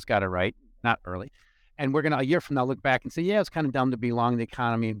 Some of us got it right, not early. And we're going to, a year from now, look back and say, yeah, it's kind of dumb to be long the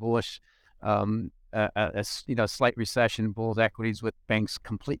economy and bullish, slight recession, bulls equities with banks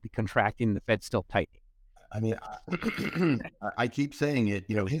completely contracting, the Fed still tightening. I mean, I keep saying it,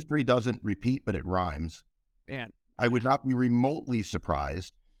 history doesn't repeat, but it rhymes. And I would not be remotely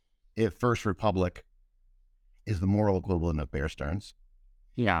surprised if First Republic is the moral equivalent of Bear Stearns.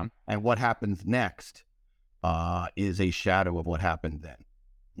 Yeah. And what happens next is a shadow of what happened then.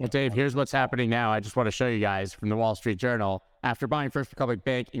 Well, Dave, here's what's happening now. I just want to show you guys from the Wall Street Journal. After buying First Republic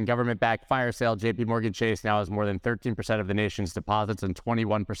Bank in government-backed fire sale, JP Morgan Chase now has more than 13% of the nation's deposits and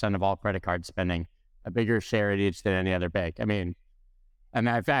 21% of all credit card spending, a bigger share at each than any other bank. I mean, and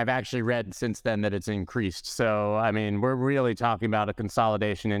I've actually read since then that it's increased. So, I mean, we're really talking about a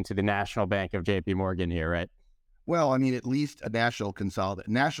consolidation into the national bank of JP Morgan here, right? Well, I mean, at least a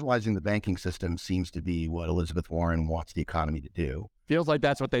nationalizing the banking system seems to be what Elizabeth Warren wants the economy to do. Feels like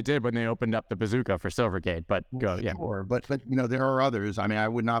that's what they did when they opened up the bazooka for Silvergate, but go, yeah. Sure. But there are others. I mean, I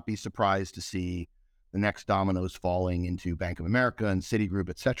would not be surprised to see the next dominoes falling into Bank of America and Citigroup,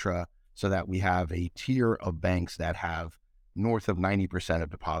 et cetera, so that we have a tier of banks that have north of 90% of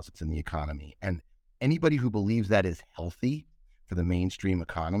deposits in the economy. And anybody who believes that is healthy for the mainstream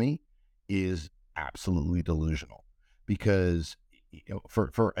economy is absolutely delusional, because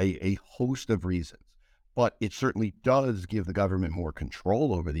for a host of reasons. But it certainly does give the government more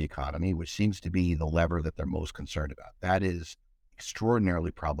control over the economy, which seems to be the lever that they're most concerned about. That is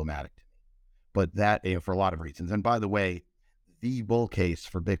extraordinarily problematic to me. But that, for a lot of reasons. And by the way, the bull case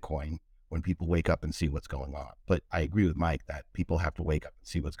for Bitcoin, when people wake up and see what's going on. But I agree with Mike that people have to wake up and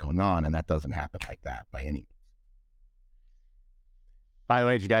see what's going on, and that doesn't happen like that by any means. By the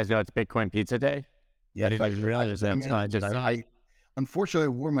way, did you guys know it's Bitcoin Pizza Day? Yeah, I didn't realize that. Unfortunately, I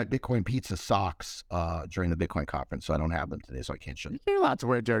wore my Bitcoin Pizza socks during the Bitcoin conference, so I don't have them today, so I can't show you. You're allowed to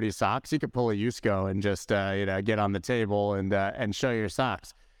wear dirty socks. You could pull a Yusko and just get on the table and show your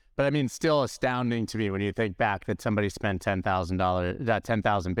socks. But I mean, still astounding to me when you think back that somebody spent $10,000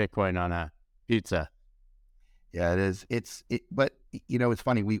 Bitcoin on a pizza. Yeah, it is. But it's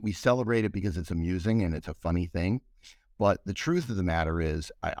funny. We celebrate it because it's amusing and it's a funny thing. But the truth of the matter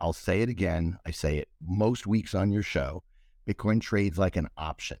is, I'll say it again. I say it most weeks on your show. Bitcoin trades like an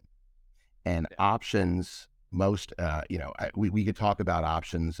option, and options we could talk about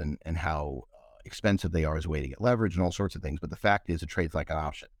options and how expensive they are as a way to get leverage and all sorts of things. But the fact is, it trades like an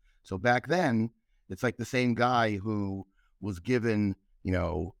option. So back then, it's like the same guy who was given,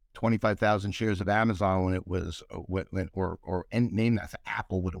 25,000 shares of Amazon when it was, name that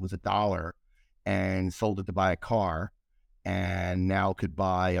Apple when it was $1, and sold it to buy a car, and now could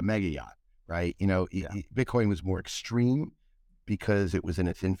buy a mega yacht, right? Bitcoin was more extreme because it was in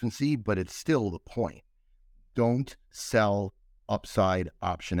its infancy, but it's still the point. Don't sell upside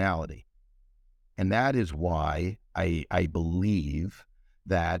optionality. And that is why I believe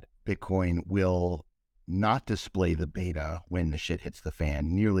that Bitcoin will not display the beta when the shit hits the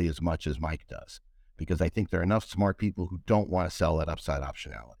fan nearly as much as Mike does, because I think there are enough smart people who don't want to sell that upside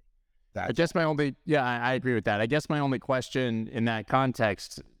optionality. I guess I agree with that. I guess my only question in that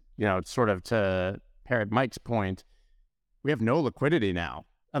context, sort of to parrot Mike's point, we have no liquidity now.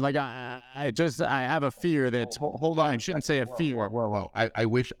 And I have a fear that, hold on, I shouldn't say a fear. Whoa. I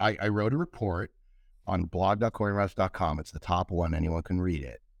wish I wrote a report on blog.coinrush.com. It's the top one. Anyone can read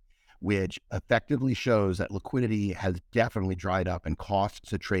it, which effectively shows that liquidity has definitely dried up and costs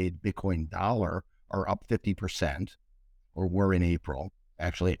to trade Bitcoin dollar are up 50%, or were in April.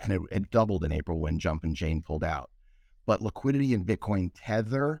 Actually, and it doubled in April when Jump and Jane pulled out. But liquidity in Bitcoin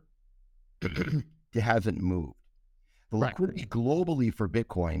Tether hasn't moved. The liquidity globally for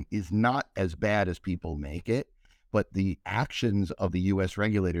Bitcoin is not as bad as people make it, but the actions of the U.S.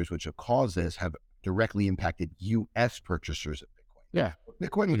 regulators, which have caused this, have directly impacted U.S. purchasers of Bitcoin. Yeah,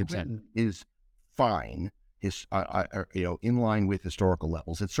 Bitcoin is fine, in line with historical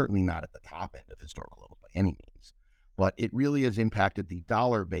levels. It's certainly not at the top end of historical levels by any means. But it really has impacted the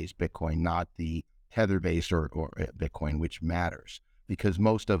dollar-based Bitcoin, not the Tether-based or Bitcoin, which matters because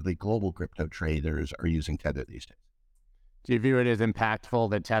most of the global crypto traders are using Tether these days. Do you view it as impactful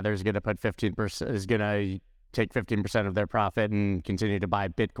that Tether is going to put 15%, is going to take 15% of their profit and continue to buy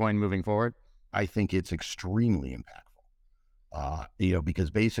Bitcoin moving forward? I think it's extremely impactful. Because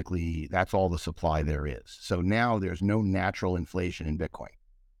basically that's all the supply there is. So now there's no natural inflation in Bitcoin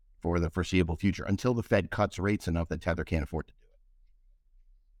for the foreseeable future until the Fed cuts rates enough that Tether can't afford to do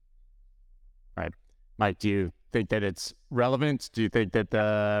it. Right. Mike, do you think that it's relevant? Do you think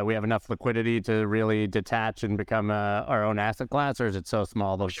that we have enough liquidity to really detach and become our own asset class, or is it so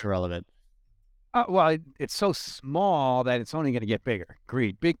small that it's irrelevant? Well, it's so small that it's only going to get bigger.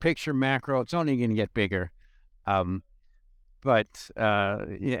 Agreed. Big picture macro, it's only going to get bigger. But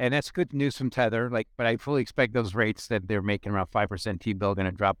and that's good news from Tether. But I fully expect those rates that they're making around 5% T-bill going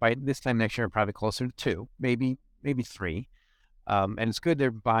to drop by this time next year, probably closer to 2, maybe 3. And it's good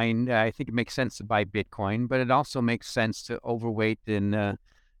they're buying. I think it makes sense to buy Bitcoin, but it also makes sense to overweight in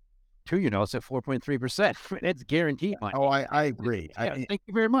 2 notes at 4.3%. That's guaranteed money. Oh, I agree. Thank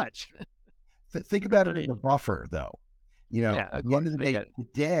you very much. Think about it as a buffer, though. At the end of the day,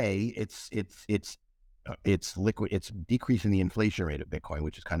 today it's liquid. It's decreasing the inflation rate of Bitcoin,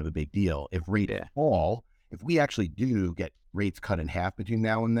 which is kind of a big deal. If rates fall, if we actually do get rates cut in half between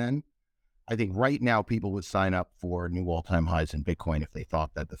now and then, I think right now people would sign up for new all-time highs in Bitcoin if they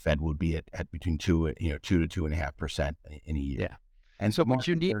thought that the Fed would be at between 2 to 2.5% in a year. Yeah. And so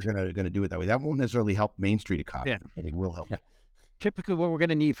they're going to do it that way. That won't necessarily help Main Street economy. But it will help. Yeah. Typically, what we're going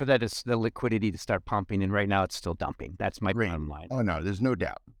to need for that is the liquidity to start pumping, and right now it's still dumping. That's my bottom line. Oh no, there's no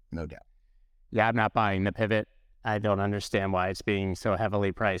doubt. Yeah, I'm not buying the pivot. I don't understand why it's being so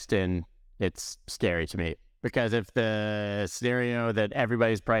heavily priced in. It's scary to me. Because if the scenario that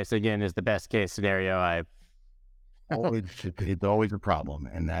everybody's pricing in is the best case scenario, it's always a problem.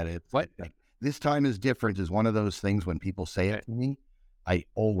 And that it's this time is different is one of those things when people say it to me, I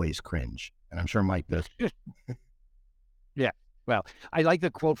always cringe. And I'm sure Mike does. Yeah. Well, I like the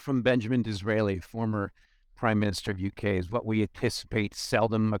quote from Benjamin Disraeli, former Prime Minister of UK, is what we anticipate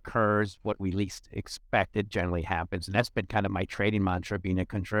seldom occurs, what we least expect it generally happens. And that's been kind of my trading mantra, being a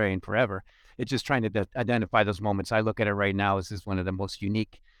contrarian forever. It's just trying to identify those moments. I look at it right now as this one of the most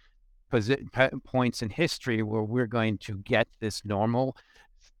unique points in history where we're going to get this normal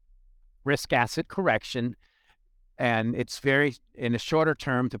risk asset correction. And it's very, in a shorter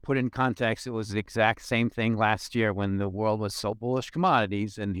term, to put in context, it was the exact same thing last year when the world was so bullish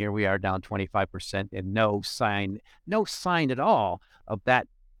commodities. And here we are down 25% and no sign at all of that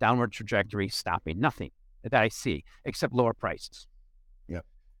downward trajectory stopping. Nothing that I see except lower prices. Yep.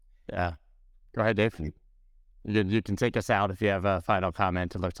 Yeah. Go ahead, Dave. You can take us out if you have a final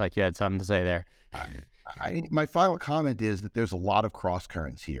comment. It looks like you had something to say there. My final comment is that there's a lot of cross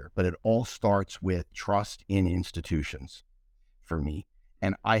currents here, but it all starts with trust in institutions for me.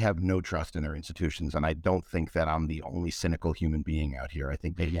 And I have no trust in our institutions. And I don't think that I'm the only cynical human being out here. I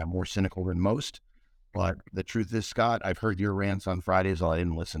think maybe I'm more cynical than most. But the truth is, Scott, I've heard your rants on Fridays. Well, I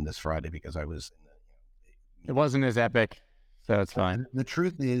didn't listen this Friday because I was. It wasn't as epic, so it's fine. The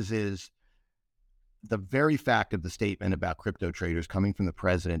truth is the very fact of the statement about crypto traders coming from the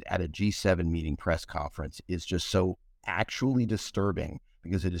president at a G7 meeting press conference is just so actually disturbing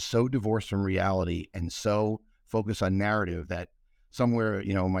because it is so divorced from reality and so focused on narrative that somewhere,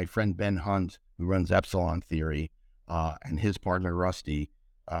 my friend Ben Hunt, who runs Epsilon Theory, and his partner Rusty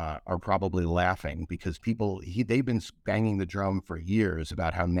are probably laughing because they've been banging the drum for years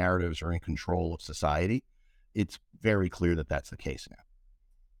about how narratives are in control of society. It's very clear that that's the case now.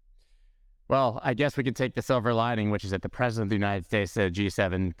 Well, I guess we can take the silver lining, which is that the president of the United States at a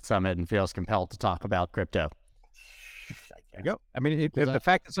G7 summit and feels compelled to talk about crypto. There you go. I mean, the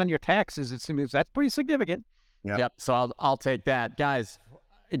fact it's on your taxes, it seems that's pretty significant. Yep. So I'll take that. Guys,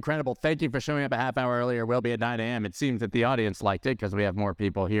 incredible. Thank you for showing up a half hour earlier. We'll be at 9 a.m. It seems that the audience liked it because we have more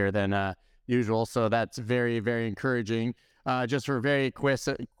people here than usual. So that's very, very encouraging. Just for very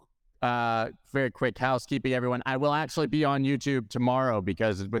quick housekeeping, everyone. I will actually be on YouTube tomorrow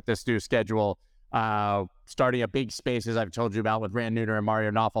because with this new schedule, starting a big space, as I've told you about with Rand Neuter and Mario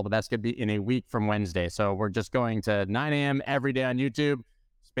Nawfal, but that's going to be in a week from Wednesday. So we're just going to 9 a.m. every day on YouTube.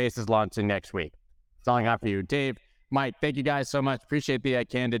 Space is launching next week. That's all I got for you. Dave, Mike, thank you guys so much. Appreciate the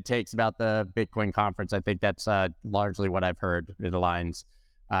candid takes about the Bitcoin conference. I think that's largely what I've heard. It aligns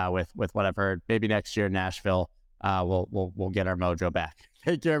with what I've heard. Maybe next year in Nashville, we'll get our mojo back.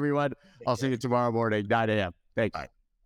 Thank you, everyone. I'll see you tomorrow morning, 9 a.m. Thanks. Bye.